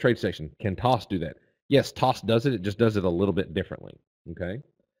 okay, that's TradeStation. Can Toss do that? Yes, Toss does it. It just does it a little bit differently. Okay.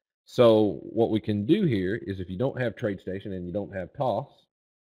 So what we can do here is if you don't have TradeStation and you don't have Toss,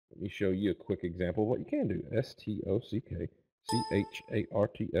 let me show you a quick example of what you can do.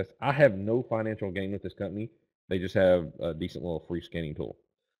 STOCKCHARTS. I have no financial gain with this company. They just have a decent little free scanning tool.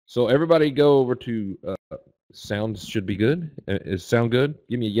 So everybody go over to sounds should be good. Is sound good?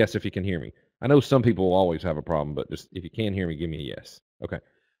 Give me a yes if you can hear me. I know some people will always have a problem, but just if you can hear me, give me a yes. Okay.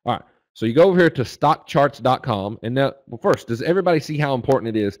 All right. So you go over here to stockcharts.com. And now, well, first, does everybody see how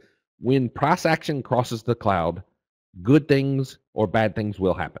important it is when price action crosses the cloud, good things or bad things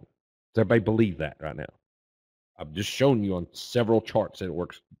will happen? Does everybody believe that right now? I've just shown you on several charts that it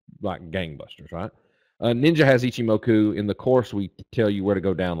works like gangbusters, right? Ninja has Ichimoku. In the course, we tell you where to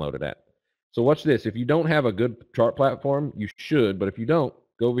go download it at. So watch this. If you don't have a good chart platform, you should. But if you don't,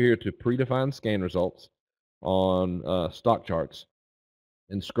 go over here to predefined scan results on stock charts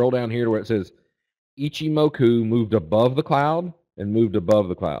and scroll down here to where it says Ichimoku moved above the cloud and moved above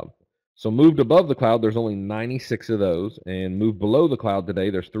the cloud. So moved above the cloud, there's only 96 of those. And moved below the cloud today,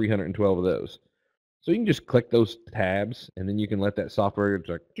 there's 312 of those. So you can just click those tabs, and then you can let that software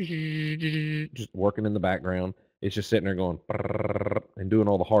just working in the background. It's just sitting there going and doing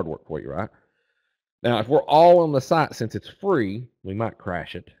all the hard work for you, right? Now, if we're all on the site, since it's free, we might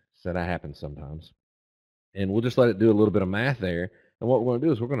crash it. So that happens sometimes. And we'll just let it do a little bit of math there. And what we're going to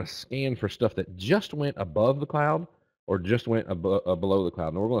do is we're going to scan for stuff that just went above the cloud or just went below the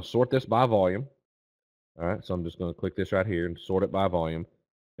cloud. Now, we're going to sort this by volume. All right, so I'm just going to click this right here and sort it by volume.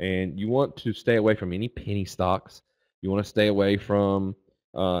 And you want to stay away from any penny stocks. You want to stay away from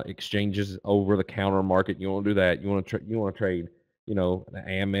exchanges over the counter market. You want to do that. You want to trade, the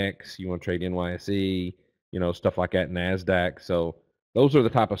Amex. You want to trade NYSE. Stuff like that, Nasdaq. So those are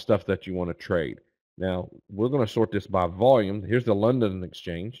the type of stuff that you want to trade. Now we're going to sort this by volume. Here's the London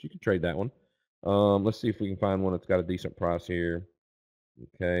exchange. You can trade that one. Let's see if we can find one that's got a decent price here.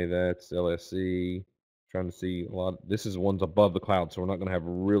 Okay, that's LSC. Trying to see a lot. This is ones above the cloud, so we're not going to have a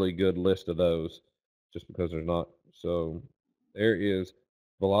really good list of those just because there's not. So there is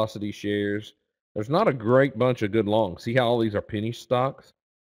Velocity shares. There's not a great bunch of good longs. See how all these are penny stocks?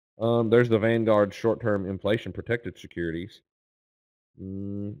 There's the Vanguard short-term inflation protected securities.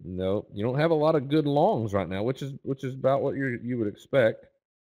 No, you don't have a lot of good longs right now, which is about what you would expect.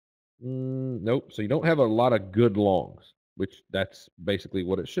 Nope. So you don't have a lot of good longs, which that's basically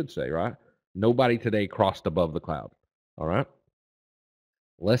what it should say, right? Nobody today crossed above the cloud. All right.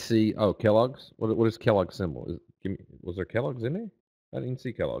 Let's see. Oh, Kellogg's. What is Kellogg's symbol? Was there Kellogg's in there? I didn't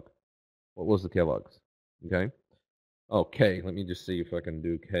see Kellogg. What was the Kellogg's? Okay. Okay. Let me just see if I can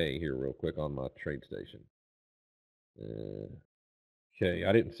do K here real quick on my TradeStation. K.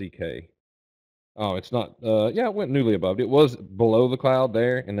 I didn't see K. Oh, it's not. Yeah, it went newly above. It was below the cloud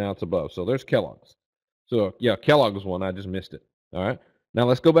there, and now it's above. So there's Kellogg's. So yeah, Kellogg's one. I just missed it. All right. Now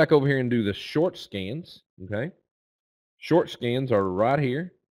let's go back over here and do the short scans. Okay. Short scans are right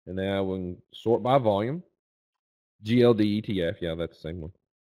here, and now we can sort by volume. GLD ETF. Yeah, that's the same one.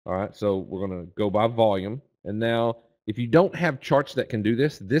 All right. So we're going to go by volume. And now, if you don't have charts that can do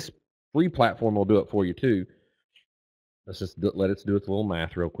this, this free platform will do it for you too. Let's just let it do its little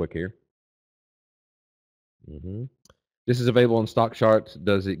math real quick here. This is available on stock charts.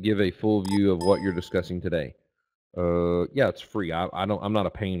 Does it give a full view of what you're discussing today? Yeah, it's free. I'm not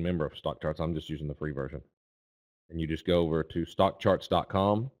a paying member of stock charts. I'm just using the free version. And you just go over to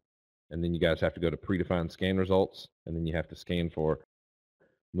stockcharts.com, and then you guys have to go to predefined scan results, and then you have to scan for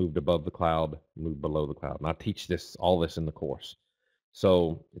moved above the cloud, moved below the cloud. And I teach all this in the course.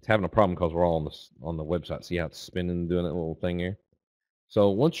 So it's having a problem because we're all on the website. See how it's spinning, doing that little thing here?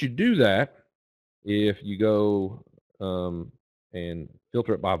 So once you do that, if you go and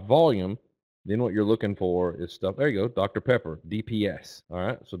filter it by volume, then what you're looking for is stuff. There you go, Dr. Pepper, DPS. All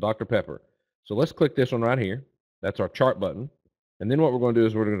right, so Dr. Pepper. So let's click this one right here. That's our chart button. And then what we're going to do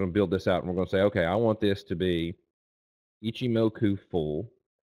is we're going to build this out, and we're going to say, okay, I want this to be Ichimoku full.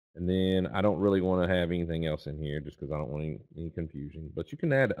 And then I don't really want to have anything else in here just because I don't want any confusion. But you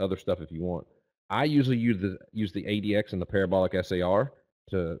can add other stuff if you want. I usually use the ADX and the parabolic SAR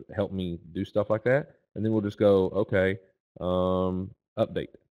to help me do stuff like that. And then we'll just go, okay, update.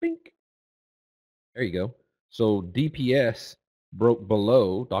 Bink. There you go. So DPS broke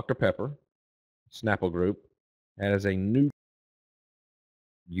below Dr. Pepper, Snapple Group, as a new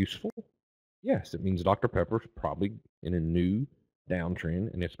useful. Yes, it means Dr. Pepper's probably in a new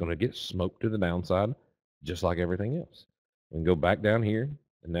downtrend, and it's going to get smoked to the downside, just like everything else. And go back down here,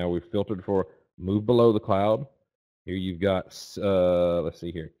 and now we've filtered for move below the cloud, Here you've got, let's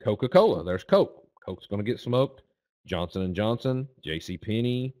see here, Coca-Cola. There's Coke. Coke's going to get smoked. Johnson & Johnson,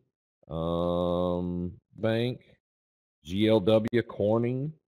 JCPenney, Bank, GLW,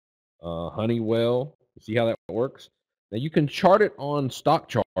 Corning, Honeywell. See how that works? Now you can chart it on stock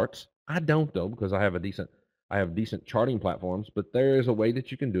charts. I don't though because I have decent charting platforms. But there is a way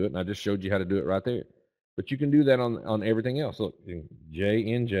that you can do it, and I just showed you how to do it right there. But you can do that on everything else. Look,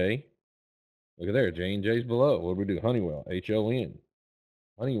 J&J. Look at there, J&J's below. What do we do? Honeywell, HON.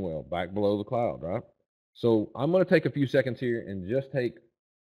 Honeywell back below the cloud, right? So I'm going to take a few seconds here and just take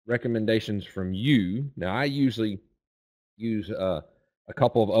recommendations from you. Now I usually use a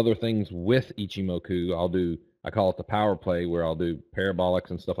couple of other things with Ichimoku. I call it the power play, where I'll do parabolics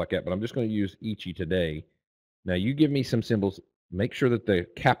and stuff like that, but I'm just going to use Ichi today. Now you give me some symbols, make sure that the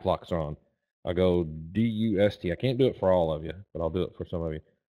cap locks are on. I'll go DUST. I can't do it for all of you, but I'll do it for some of you.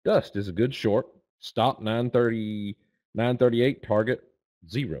 Dust is a good short. Stop 930, 938, target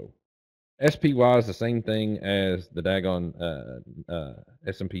 0. SPY is the same thing as the daggone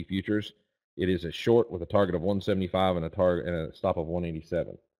S&P futures. It is a short with a target of 175 and a stop of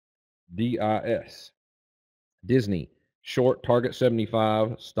 187. DIS, Disney, short, target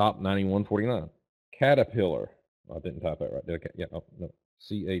 75, stop 91.49. Caterpillar, I didn't type that right. Did I? Yeah, oh, no,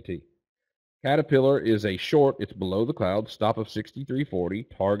 CAT. Caterpillar is a short. It's below the cloud. Stop of 63.40.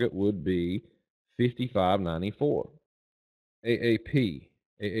 Target would be 55.94. AAP.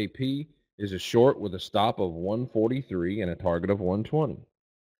 AAP is a short with a stop of 143 and a target of 120.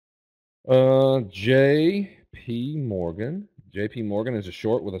 JP Morgan. JP Morgan is a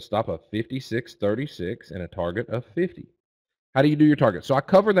short with a stop of 56.36 and a target of 50. How do you do your target? So I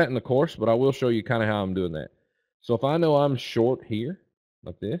cover that in the course, but I will show you kind of how I'm doing that. So if I know I'm short here,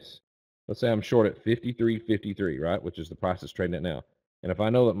 like this, let's say I'm short at 53.53, right, which is the price it's trading at now. And if I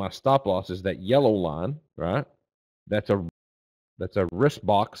know that my stop loss is that yellow line, right, that's a risk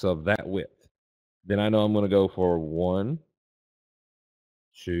box of that width. Then I know I'm going to go for 1,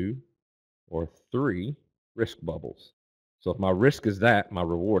 2, or 3 risk bubbles. So if my risk is that, my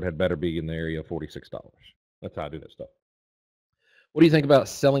reward had better be in the area of $46. That's how I do that stuff. What do you think about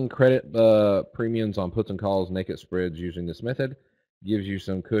selling credit premiums on puts and calls, naked spreads using this method? Gives you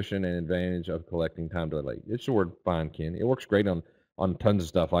some cushion and advantage of collecting time delay. It's the word fine, Ken. It works great on tons of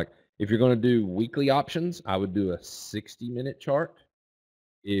stuff. Like if you're going to do weekly options, I would do a 60-minute chart.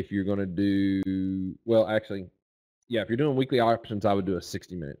 If you're going to do, well, actually, yeah, if you're doing weekly options, I would do a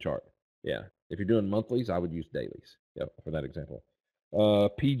 60-minute chart. Yeah. If you're doing monthlies, I would use dailies. Yep, for that example.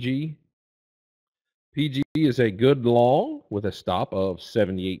 PG is a good long with a stop of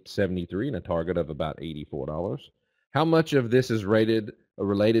 78.73 and a target of about $84. How much of this is related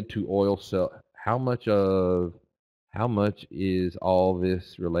to oil sell? How much is all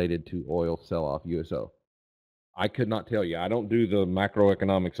this related to oil sell-off USO? I could not tell you. I don't do the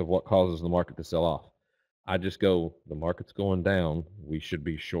macroeconomics of what causes the market to sell off. I just go, the market's going down, we should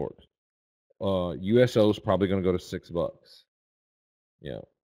be short. USO is probably going to go to $6. Yeah.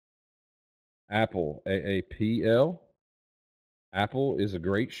 Apple, AAPL. Apple is a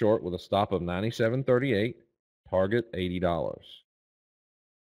great short with a stop of 97.38, target $80.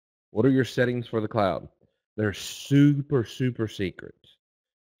 What are your settings for the cloud? They're super, super secret.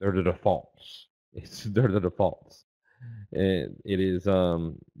 They're the defaults. They're the defaults. And it is,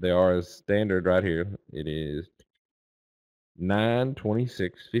 they are as standard right here. It is 9,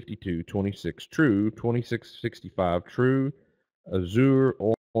 26, 52, 26 true, 26, 65 true, azure,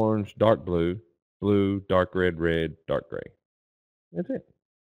 orange, dark blue, blue, dark red, red, dark gray. That's it.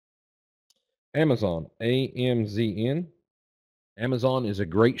 Amazon, AMZN. Amazon is a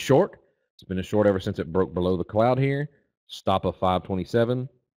great short. It's been a short ever since it broke below the cloud here. Stop of 527,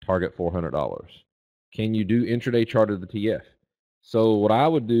 target $400. Can you do intraday chart of the TF? So what I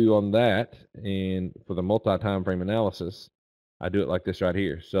would do on that, and for the multi-time frame analysis, I do it like this right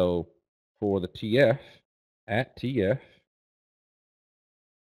here. So for the TF, at TF,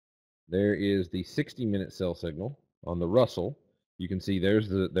 there is the 60-minute sell signal on the Russell. You can see there's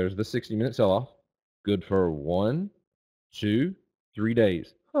the 60-minute sell-off. Good for 1, 2, 3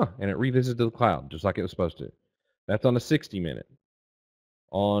 days. And it revisits to the cloud just like it was supposed to. That's on a 60-minute.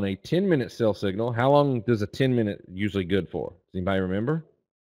 On a 10-minute sell signal, how long does a 10-minute usually good for? Does anybody remember?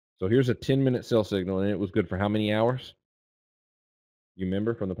 So here's a 10-minute sell signal, and it was good for how many hours? You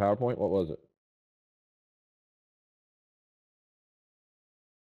remember from the PowerPoint? What was it?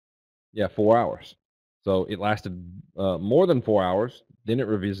 Yeah, 4 hours. So it lasted more than 4 hours. Then it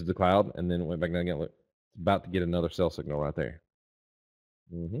revisited the cloud, and then it went back down again. Look, it's about to get another sell signal right there.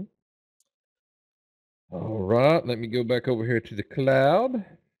 All right, let me go back over here to the cloud.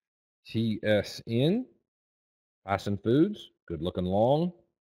 TSN. Tyson Foods, good looking long.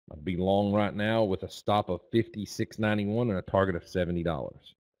 I'd be long right now with a stop of $56.91 and a target of $70.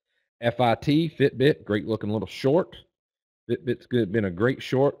 FIT, Fitbit, great looking little short. Fitbit's been a great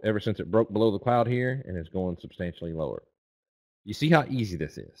short ever since it broke below the cloud here and is going substantially lower. You see how easy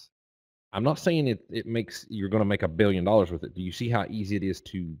this is? I'm not saying it makes you're going to make $1 billion with it. Do you see how easy it is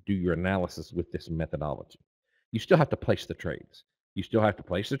to do your analysis with this methodology? You still have to place the trades. You still have to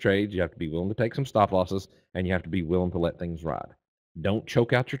place the trades. You have to be willing to take some stop losses, and you have to be willing to let things ride. Don't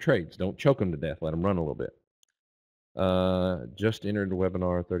choke out your trades. Don't choke them to death. Let them run a little bit. Just entered the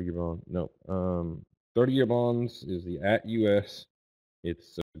webinar. 30-year bond. No. 30-year bonds is the at US.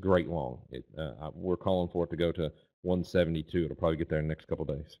 It's a great long. We're calling for it to go to 172. It'll probably get there in the next couple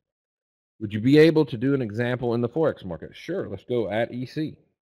days. Would you be able to do an example in the Forex market? Sure. Let's go at EC.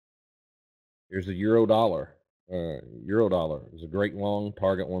 Here's the euro dollar. Euro dollar is a great long,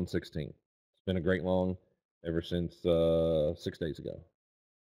 target 116. It's been a great long ever since 6 days ago.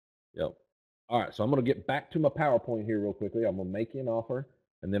 Yep. All right, so I'm going to get back to my PowerPoint here real quickly. I'm going to make you an offer,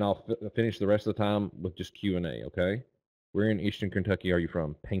 and then I'll finish the rest of the time with just Q&A, okay? Where in Eastern Kentucky are you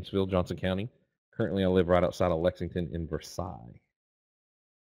from? Paintsville, Johnson County. Currently, I live right outside of Lexington in Versailles.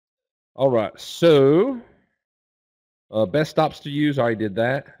 All right, so best stops to use. I already did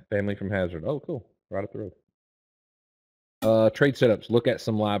that. Family from Hazard. Oh, cool. Right up the road. Trade setups. Look at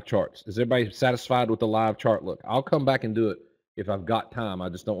some live charts. Is everybody satisfied with the live chart look? I'll come back and do it if I've got time. I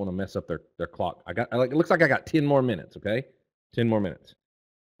just don't want to mess up their clock. It looks like I got 10 more minutes, okay? 10 more minutes.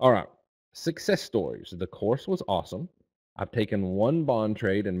 All right. Success stories. The course was awesome. I've taken one bond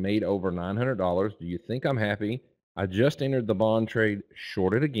trade and made over $900. Do you think I'm happy? I just entered the bond trade,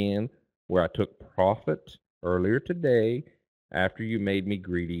 shorted again, where I took profit earlier today after you made me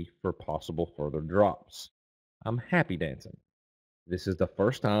greedy for possible further drops. I'm happy dancing. This is the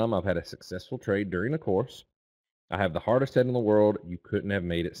first time I've had a successful trade during the course. I have the hardest head in the world. You couldn't have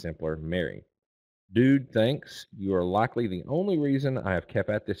made it simpler, Mary. Dude, thanks. You are likely the only reason I have kept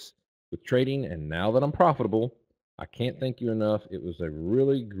at this with trading, and now that I'm profitable, I can't thank you enough. It was a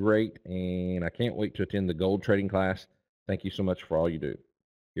really great, and I can't wait to attend the gold trading class. Thank you so much for all you do.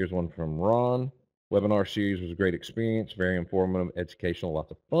 Here's one from Ron. Webinar series was a great experience, very informative, educational,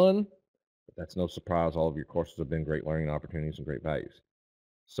 lots of fun. But that's no surprise. All of your courses have been great learning opportunities and great values.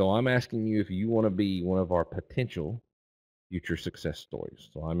 So I'm asking you if you want to be one of our potential future success stories.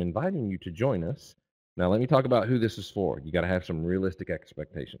 So I'm inviting you to join us. Now, let me talk about who this is for. You got to have some realistic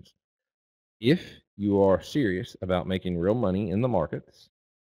expectations. If you are serious about making real money in the markets,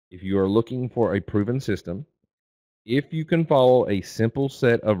 if you are looking for a proven system, if you can follow a simple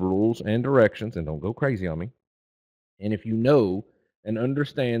set of rules and directions, and don't go crazy on me, and if you know and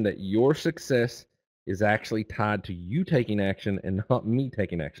understand that your success is actually tied to you taking action and not me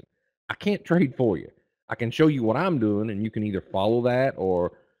taking action. I can't trade for you. I can show you what I'm doing, and you can either follow that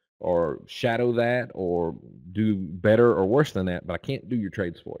or shadow that or do better or worse than that, but I can't do your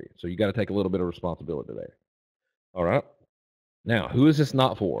trades for you. So you got to take a little bit of responsibility there. All right. Now, who is this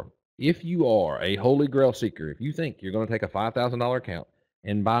not for? If you are a holy grail seeker, if you think you're going to take a $5,000 account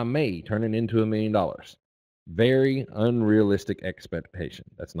and by May turn it into $1 million, very unrealistic expectation.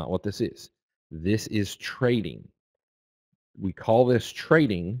 That's not what this is. This is trading. We call this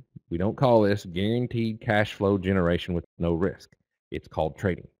trading. We don't call this guaranteed cash flow generation with no risk. It's called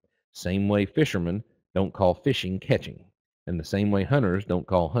trading. Same way fishermen don't call fishing catching, and the same way hunters don't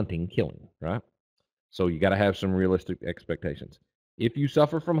call hunting killing, right? So you got to have some realistic expectations. If you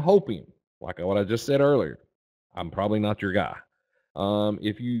suffer from hoping, like what I just said earlier, I'm probably not your guy.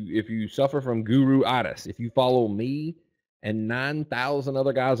 If you suffer from guru-itis, if you follow me and 9,000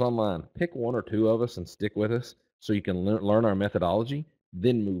 other guys online, pick one or two of us and stick with us so you can learn our methodology,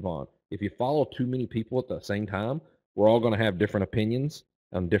 then move on. If you follow too many people at the same time, we're all going to have different opinions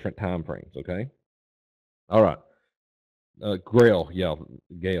on different time frames, okay? All right. Grail, yeah,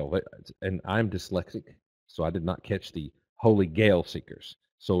 Gale. And I'm dyslexic, so I did not catch the holy Gale seekers.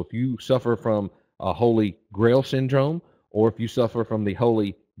 So if you suffer from a holy Grail syndrome, or if you suffer from the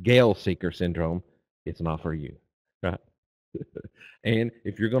holy Gale seeker syndrome, it's not for you, right? And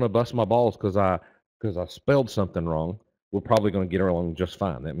if you're going to bust my balls because I spelled something wrong, we're probably going to get along just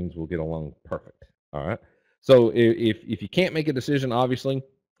fine. That means we'll get along perfect. All right. So if you can't make a decision, obviously,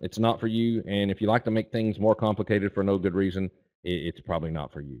 it's not for you. And if you like to make things more complicated for no good reason, it's probably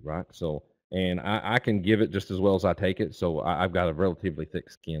not for you, right? So, and I can give it just as well as I take it. So I've got a relatively thick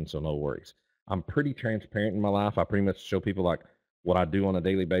skin, so no worries. I'm pretty transparent in my life. I pretty much show people like what I do on a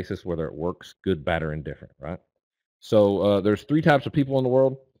daily basis, whether it works, good, bad, or indifferent, right? So there's three types of people in the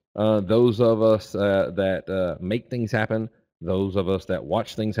world. Those of us that make things happen those of us that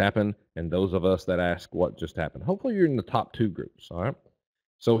watch things happen, and those of us that ask what just happened. Hopefully you're in the top 2 groups, all right?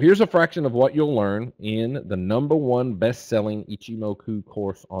 So here's a fraction of what you'll learn in the #1 best-selling Ichimoku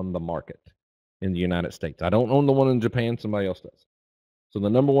course on the market in the United States. I don't own the one in Japan, somebody else does. So the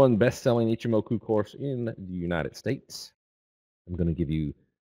 #1 best-selling Ichimoku course in the United States. I'm going to give you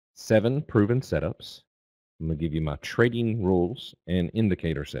 7 proven setups. I'm going to give you my trading rules and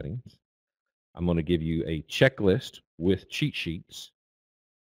indicator settings. I'm going to give you a checklist with cheat sheets,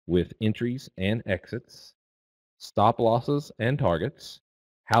 with entries and exits, stop losses and targets,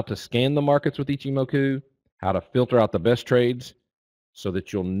 how to scan the markets with Ichimoku, how to filter out the best trades so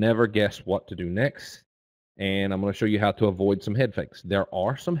that you'll never guess what to do next. And I'm going to show you how to avoid some head fakes. There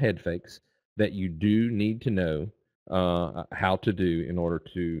are some head fakes that you do need to know how to do in order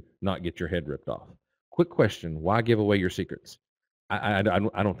to not get your head ripped off. Quick question: why give away your secrets? I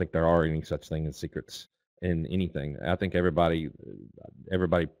don't think there are any such thing as secrets in anything. I think everybody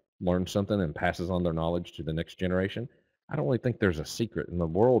learns something and passes on their knowledge to the next generation. I don't really think there's a secret, and the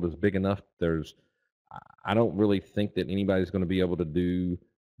world is big enough. I don't really think that anybody's going to be able to do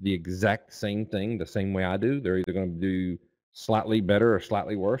the exact same thing the same way I do. They're either going to do slightly better or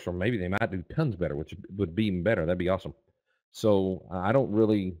slightly worse, or maybe they might do tons better, which would be even better. That'd be awesome. So I don't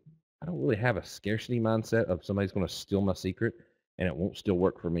really have a scarcity mindset of somebody's going to steal my secret and it won't still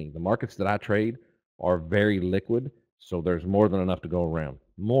work for me. The markets that I trade are very liquid, so there's more than enough to go around.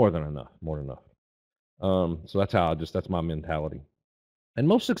 More than enough. So that's my mentality. And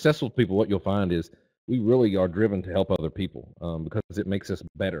most successful people, what you'll find is we really are driven to help other people because it makes us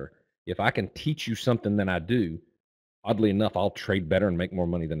better. If I can teach you something than I do, oddly enough, I'll trade better and make more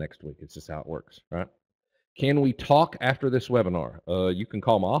money the next week. It's just how it works, right? Can we talk after this webinar? You can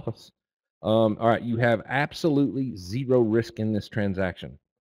call my office. All right, you have absolutely zero risk in this transaction.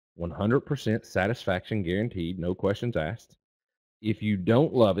 100% satisfaction guaranteed, no questions asked. If you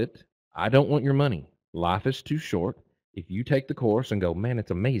don't love it, I don't want your money. Life is too short. If you take the course and go, man,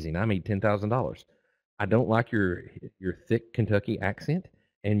 it's amazing, I made $10,000. I don't like your thick Kentucky accent,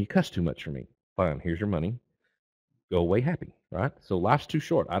 and you cuss too much for me. Fine, here's your money. Go away happy, right? So life's too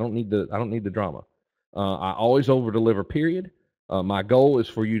short. I don't need the drama. I always over deliver. Period. My goal is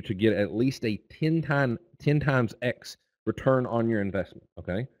for you to get at least a 10 times X return on your investment.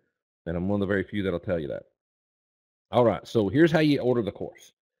 Okay, and I'm one of the very few that'll tell you that. All right, so here's how you order the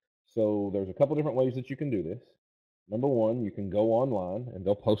course. So there's a couple different ways that you can do this. #1, you can go online, and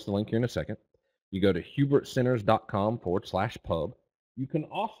they'll post the link here in a second. You go to hubertcenters.com/pub. You can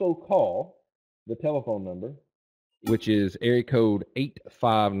also call the telephone number, which is area code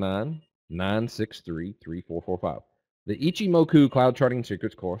 859-963-3445. The Ichimoku Cloud Charting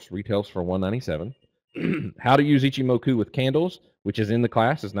Secrets course retails for $197. How to use Ichimoku with candles, which is in the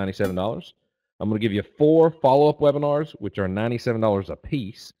class, is $97. I'm going to give you 4 follow-up webinars, which are $97 a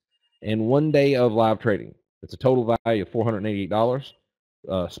piece, and 1 day of live trading. It's a total value of $488.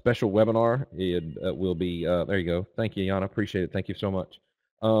 Special webinar, it will be, there you go. Thank you, Yana. Appreciate it. Thank you so much.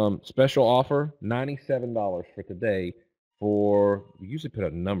 Special offer, $97 for today for, we usually put a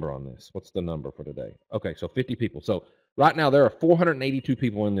number on this. What's the number for today? Okay, so 50 people. So right now there are 482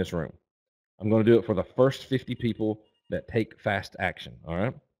 people in this room. I'm going to do it for the first 50 people that take fast action. All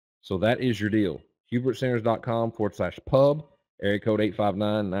right. So that is your deal. HubertCenters.com/pub, area code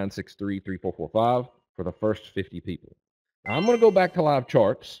 859-963-3445 for the first 50 people. Now I'm going to go back to live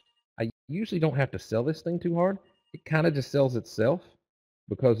charts. I usually don't have to sell this thing too hard. It kind of just sells itself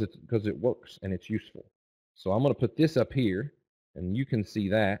because it works and it's useful. So I'm going to put this up here and you can see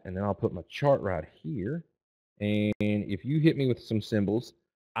that, and then I'll put my chart right here. And if you hit me with some symbols,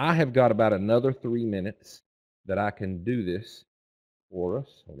 I have got about another 3 minutes that I can do this for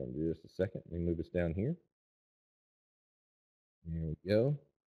us. Hold on just a second. Let me move this down here. There we go.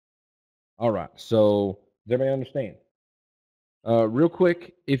 All right. So does everybody understand? Real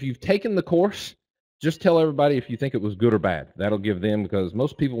quick, if you've taken the course, just tell everybody if you think it was good or bad. That'll give them, because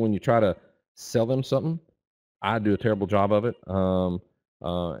most people, when you try to sell them something, I do a terrible job of it. And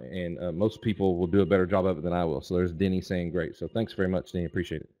most people will do a better job of it than I will. So there's Denny saying great. So thanks very much, Denny.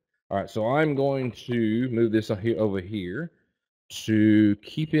 Appreciate it. All right. So I'm going to move this over here to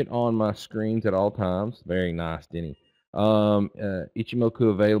keep it on my screens at all times. Very nice, Denny. Ichimoku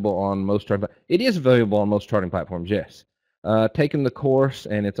available on most charting. It is available on most charting platforms. Yes. Taking the course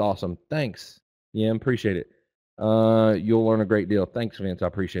and it's awesome. Thanks. Yeah, appreciate it. You'll learn a great deal. Thanks, Vince. I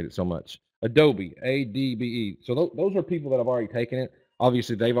appreciate it so much. Adobe, ADBE. So those are people that have already taken it.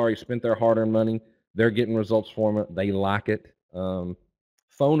 Obviously, they've already spent their hard-earned money. They're getting results from it. They like it.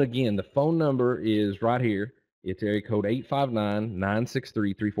 Phone again. The phone number is right here. It's area code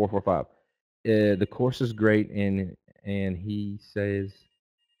 859-963-3445. The course is great, and And he says,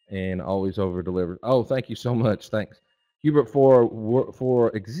 and always over delivers. Oh, thank you so much. Thanks, Hubert.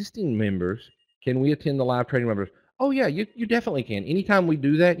 For existing members, can we attend the live trading members? Oh yeah, you definitely can. Anytime we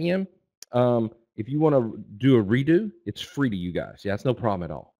do that, Yim, if you want to do a redo, it's free to you guys. Yeah, it's no problem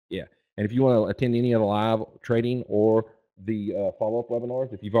at all. Yeah, and if you want to attend any of the live trading or the follow-up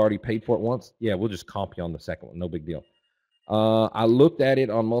webinars, if you've already paid for it once, yeah, we'll just comp you on the second one. No big deal. I looked at it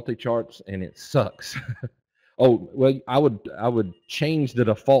on multi-charts and it sucks. Oh, well, I would change the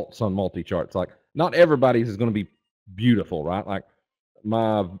defaults on multi-charts. Like, not everybody's is going to be beautiful, right? Like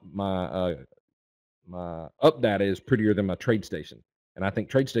my up data is prettier than my trade station, and I think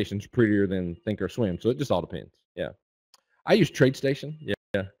trade station's prettier than Thinkorswim. So it just all depends. Yeah, I use trade station. Yeah.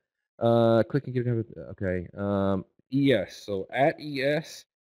 Click and get it. Okay. ES. So at ES,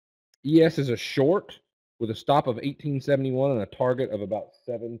 ES is a short with a stop of 1871 and a target of about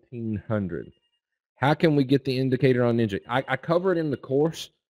 1700. How can we get the indicator on Ninja? I cover it in the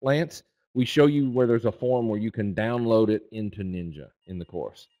course, Lance. We show you where there's a form where you can download it into Ninja in the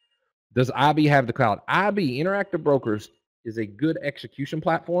course. Does IB have the cloud? IB, Interactive Brokers, is a good execution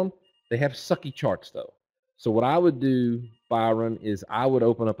platform. They have sucky charts, though. So what I would do, Byron, is I would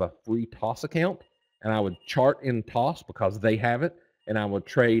open up a free TOS account, and I would chart in TOS because they have it, and I would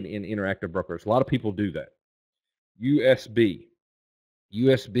trade in Interactive Brokers. A lot of people do that. USB.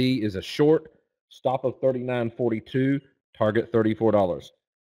 USB is a short, stop of 39.42, target $34.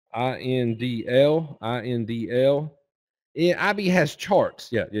 INDL, INDL. Yeah, IB has charts.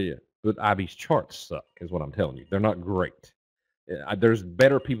 Yeah. But IB's charts suck, is what I'm telling you. They're not great. There's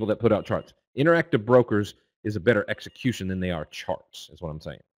better people that put out charts. Interactive Brokers is a better execution than they are charts, is what I'm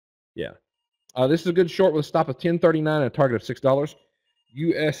saying. Yeah. This is a good short with a stop of 10.39 and a target of $6.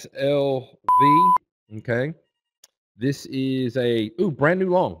 USLV. Okay. This is a brand new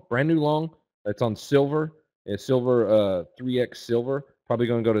long. It's on silver. It's silver 3x silver. Probably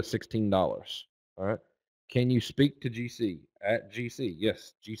going to go to $16. All right. Can you speak to GC at GC?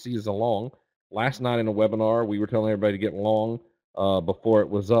 Yes, GC is a long. Last night in a webinar, we were telling everybody to get long before it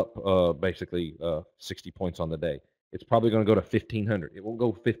was up basically 60 points on the day. It's probably going to go to 1500. It won't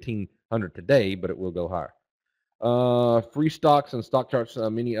go 1500 today, but it will go higher. Free stocks and stock charts.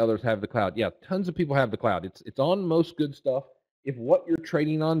 Many others have the cloud. Yeah, tons of people have the cloud. It's on most good stuff. If what you're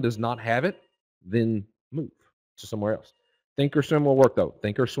trading on does not have it, then move to somewhere else. Thinkorswim will work though.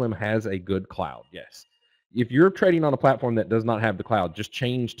 Thinkorswim has a good cloud. Yes. If you're trading on a platform that does not have the cloud, just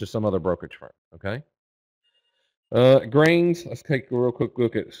change to some other brokerage firm. Okay. Grains. Let's take a real quick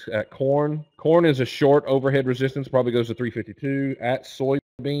look at corn. Corn is a short overhead resistance. Probably goes to 352. At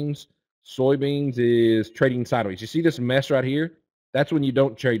soybeans. Soybeans is trading sideways. You see this mess right here? That's when you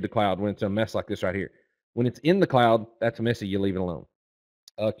don't trade the cloud, when it's a mess like this right here. When it's in the cloud, that's messy. You leave it alone.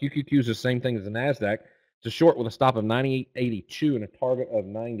 QQQ is the same thing as the NASDAQ. It's a short with a stop of 98.82 and a target of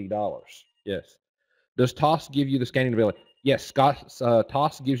 $90. Yes. Does TOS give you the scanning ability? Yes,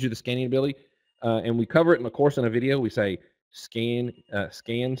 TOS gives you the scanning ability, and we cover it in the course in a video. We say scan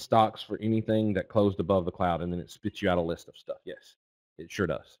stocks for anything that closed above the cloud, and then it spits you out a list of stuff. Yes, it sure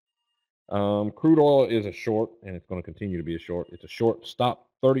does. Crude oil is a short, and it's going to continue to be a short. It's a short stop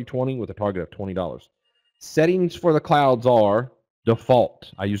 30.20 with a target of $20. Settings for the clouds are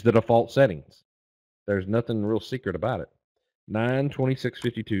default. I use the default settings. There's nothing real secret about it. 9,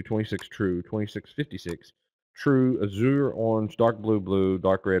 26.52, 26 true, 26.56 true, azure, orange, dark blue, blue,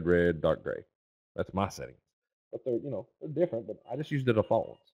 dark red, red, dark gray. That's my settings. But they're, they're different, but I just use the default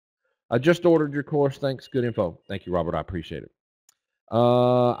ones. I just ordered your course. Thanks. Good info. Thank you, Robert. I appreciate it.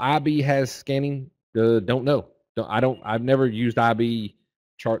 IB has scanning. Don't know. I've never used IB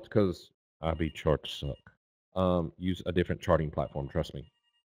charts because IB charts suck. Use a different charting platform. Trust me.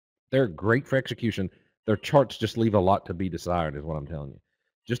 They're great for execution. Their charts just leave a lot to be desired, is what I'm telling you.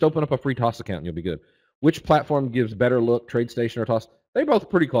 Just open up a free TOS account and you'll be good. Which platform gives better look, TradeStation or TOS? They're both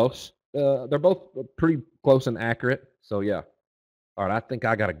pretty close. They're both pretty close and accurate. So yeah. All right, I think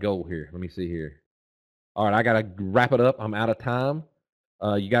I got to go here. Let me see here. All right, I got to wrap it up. I'm out of time.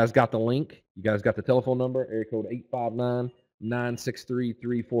 You guys got the link. You guys got the telephone number, area code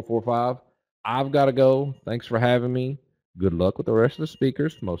 859-963-3445. I've got to go. Thanks for having me. Good luck with the rest of the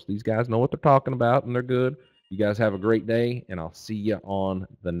speakers. Most of these guys know what they're talking about, and they're good. You guys have a great day, and I'll see you on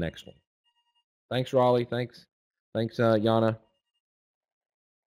the next one. Thanks, Raleigh. Thanks, Yana.